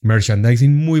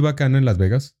merchandising muy bacana en Las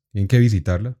Vegas. Tienen que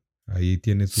visitarla. Ahí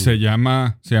tiene su... Se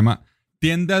llama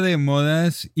Tienda de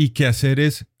Modas y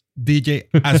Quehaceres DJ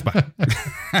Aspa.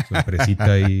 su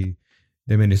empresita ahí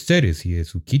de menesteres y de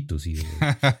suquitos y de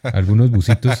algunos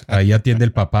busitos. Ahí atiende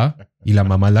el papá y la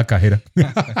mamá es la cajera.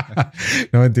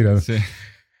 No, mentira. No. Sí.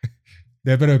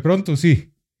 Pero de pronto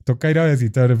sí. Toca ir a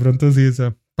visitar. De pronto sí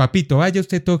esa. Papito, vaya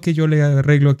usted toque, yo le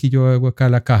arreglo aquí, yo hago acá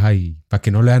la caja y para que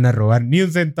no le van a robar ni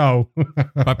un centavo.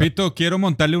 Papito, quiero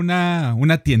montarle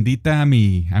una tiendita a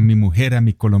mi mujer, a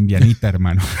mi colombianita,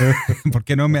 hermano. ¿Por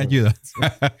qué no me ayudas?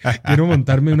 Quiero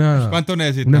montarme una... ¿Cuánto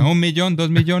necesita? ¿1 millón? ¿2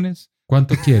 millones?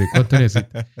 ¿Cuánto quiere? ¿Cuánto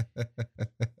necesita?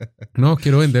 No,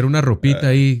 quiero vender una ropita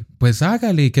ahí. Pues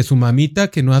hágale, que su mamita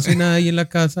que no hace nada ahí en la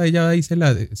casa, ella ahí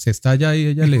se estalla y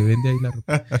ella le vende ahí la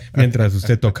ropa mientras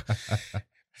usted toca.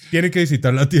 Tiene que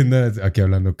visitar la tienda. Aquí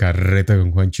hablando carreta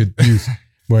con Juancho News.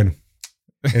 Bueno,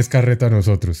 es carreta a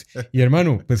nosotros. Y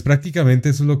hermano, pues prácticamente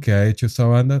eso es lo que ha hecho esta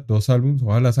banda. 2 álbumes,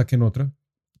 ojalá saquen otra.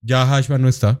 Ya Hashba no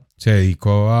está. Se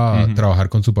dedicó a trabajar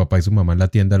con su papá y su mamá en la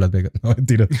tienda de Las Vegas. No,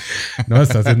 mentira. No,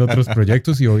 está haciendo otros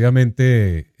proyectos y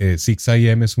obviamente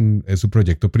 6am es su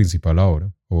proyecto principal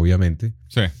ahora, obviamente.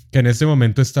 Sí. Que en este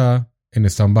momento está en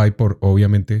stand-by por,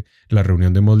 obviamente, la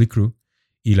reunión de Motley Crue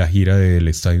y la gira del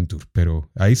Stadium Tour.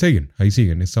 Pero ahí siguen.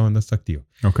 Esta banda está activa.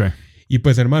 Ok. Y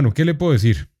pues, hermano, ¿qué le puedo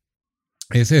decir?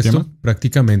 Es esto,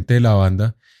 prácticamente la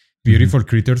banda Beautiful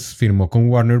Creatures firmó con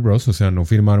Warner Bros., o sea, no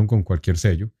firmaron con cualquier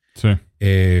sello. Sí.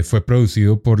 Fue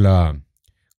producido por la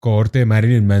cohorte de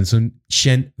Marilyn Manson,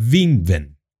 Shen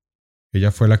Vinden.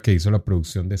 Ella fue la que hizo la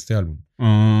producción de este álbum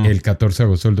el 14 de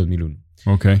agosto del 2001.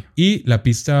 Ok. Y la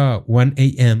pista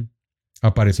 1AM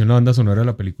apareció en la banda sonora de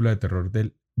la película de terror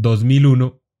del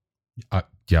 2001.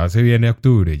 Ya se viene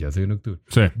octubre.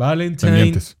 Sí. Valentine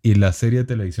Pendientes. y la serie de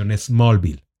televisión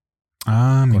Smallville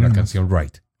con mira la nomás. canción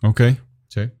Right. Ok.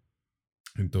 ¿Sí?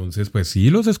 Entonces, pues sí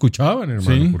los escuchaban,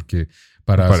 hermano, Sí. porque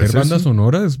para Parece hacer bandas sí.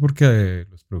 sonoras es porque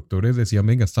los productores decían,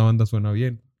 venga, esta banda suena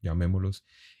bien, llamémoslos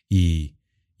y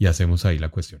hacemos ahí la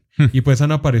cuestión. Y pues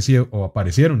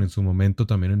aparecieron en su momento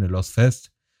también en el Lost Fest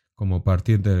como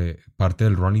parte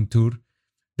del Rolling Tour,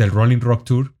 del Rolling Rock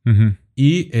Tour. Ujú.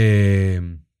 Y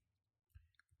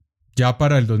ya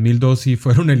para el 2002 sí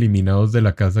fueron eliminados de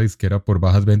la casa disquera por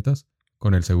bajas ventas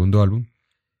con el segundo álbum.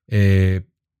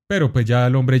 Pero pues ya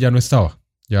el hombre ya no estaba.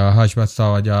 Ya Hashba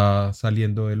estaba ya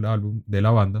saliendo del álbum, de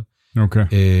la banda, Ok.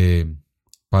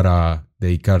 para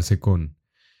dedicarse con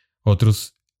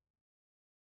otros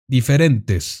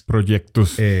diferentes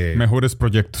Proyectos. Mejores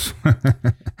proyectos.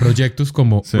 proyectos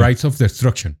como Sí. Rites of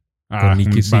Destruction con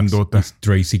Nicky Six bandota. y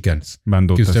Tracy Guns.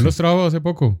 Bandota. Que usted sí. los trajo hace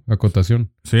poco, a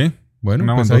cotación. ¿Sí? Bueno,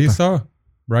 Una pues bandota. ahí estaba.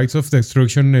 Rites of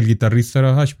Destruction, el guitarrista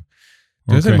era Hashba.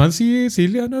 Entonces Ok. el man sí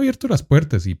le han abierto las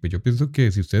puertas y pues yo pienso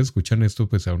que si ustedes escuchan esto,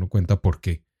 pues se dan cuenta por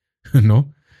qué,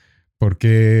 ¿no?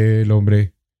 Porque el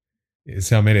hombre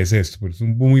se merece esto. Pues es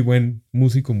un muy buen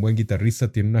músico, un buen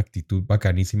guitarrista, tiene una actitud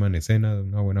bacanísima en escena,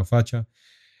 una buena facha,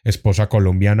 esposa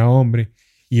colombiana, hombre,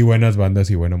 y buenas bandas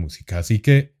y buena música. Así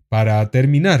que para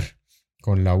terminar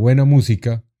con la buena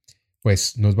música,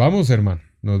 pues nos vamos, hermano.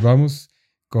 Nos vamos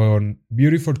con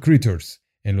Beautiful Creatures.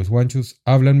 En Los Juanchos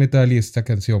Hablan Metal y esta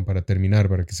canción para terminar,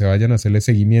 para que se vayan a hacerle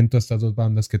seguimiento a estas 2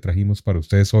 bandas que trajimos para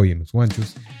ustedes hoy en Los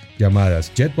Juanchos,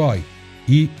 llamadas Jet Boy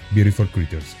y Beautiful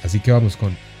Creatures. Así que vamos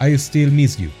con I Still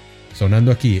Miss You,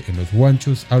 sonando aquí en Los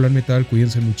Juanchos Hablan Metal.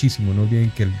 Cuídense muchísimo, no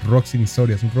olviden que el rock sin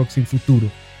historia es un rock sin futuro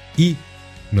y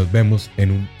nos vemos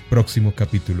en un próximo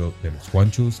capítulo de Los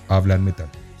Juanchos Hablan Metal.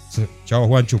 Chao,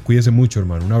 Juancho, cuídense mucho,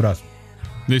 hermano, un abrazo.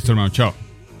 Listo, hermano. Chao.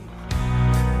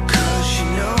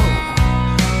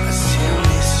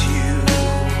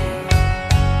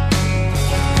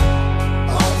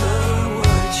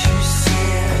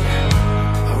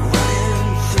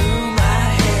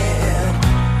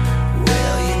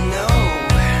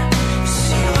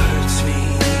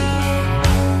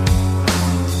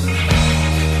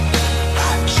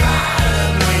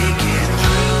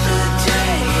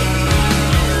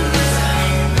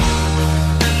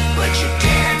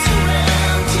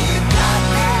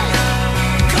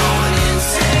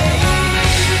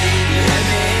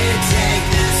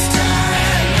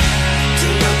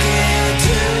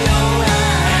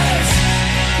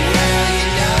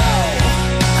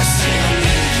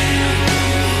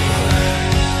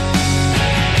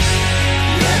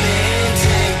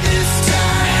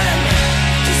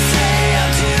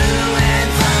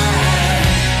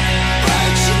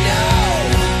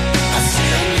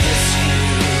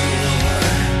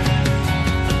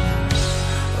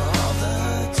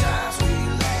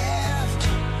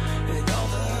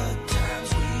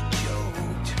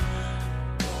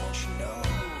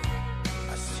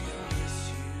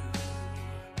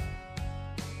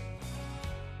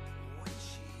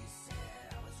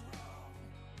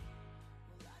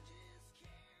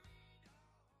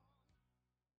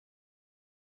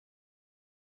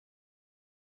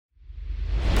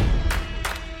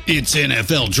 It's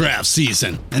NFL draft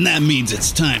season, and that means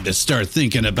it's time to start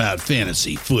thinking about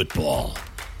fantasy football.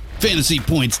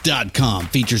 FantasyPoints.com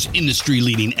features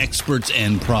industry-leading experts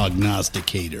and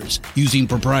prognosticators using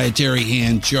proprietary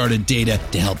hand-charted data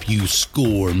to help you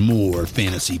score more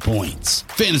fantasy points.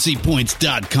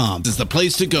 FantasyPoints.com is the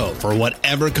place to go for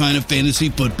whatever kind of fantasy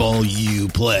football you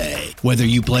play. Whether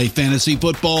you play fantasy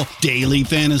football, daily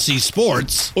fantasy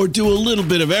sports, or do a little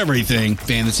bit of everything,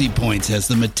 Fantasy Points has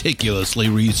the meticulously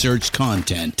researched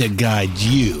content to guide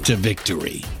you to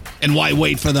victory. And why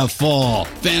wait for the fall?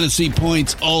 Fantasy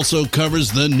Points also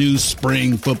covers the new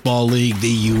spring football league,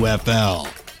 the UFL.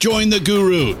 Join the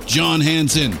guru, John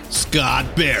Hansen,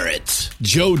 Scott Barrett,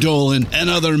 Joe Dolan, and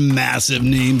other massive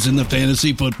names in the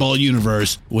fantasy football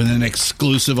universe with an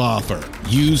exclusive offer.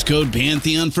 Use code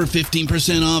Pantheon for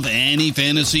 15% off any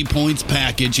Fantasy Points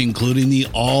package, including the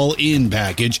all-in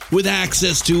package, with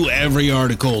access to every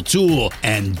article, tool,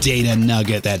 and data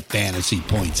nugget that Fantasy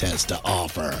Points has to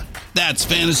offer. That's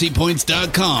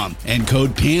FantasyPoints.com and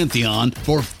code Pantheon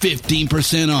for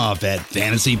 15% off at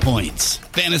Fantasy Points.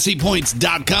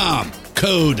 FantasyPoints.com,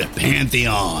 code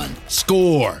Pantheon.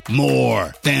 Score more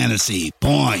fantasy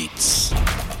points.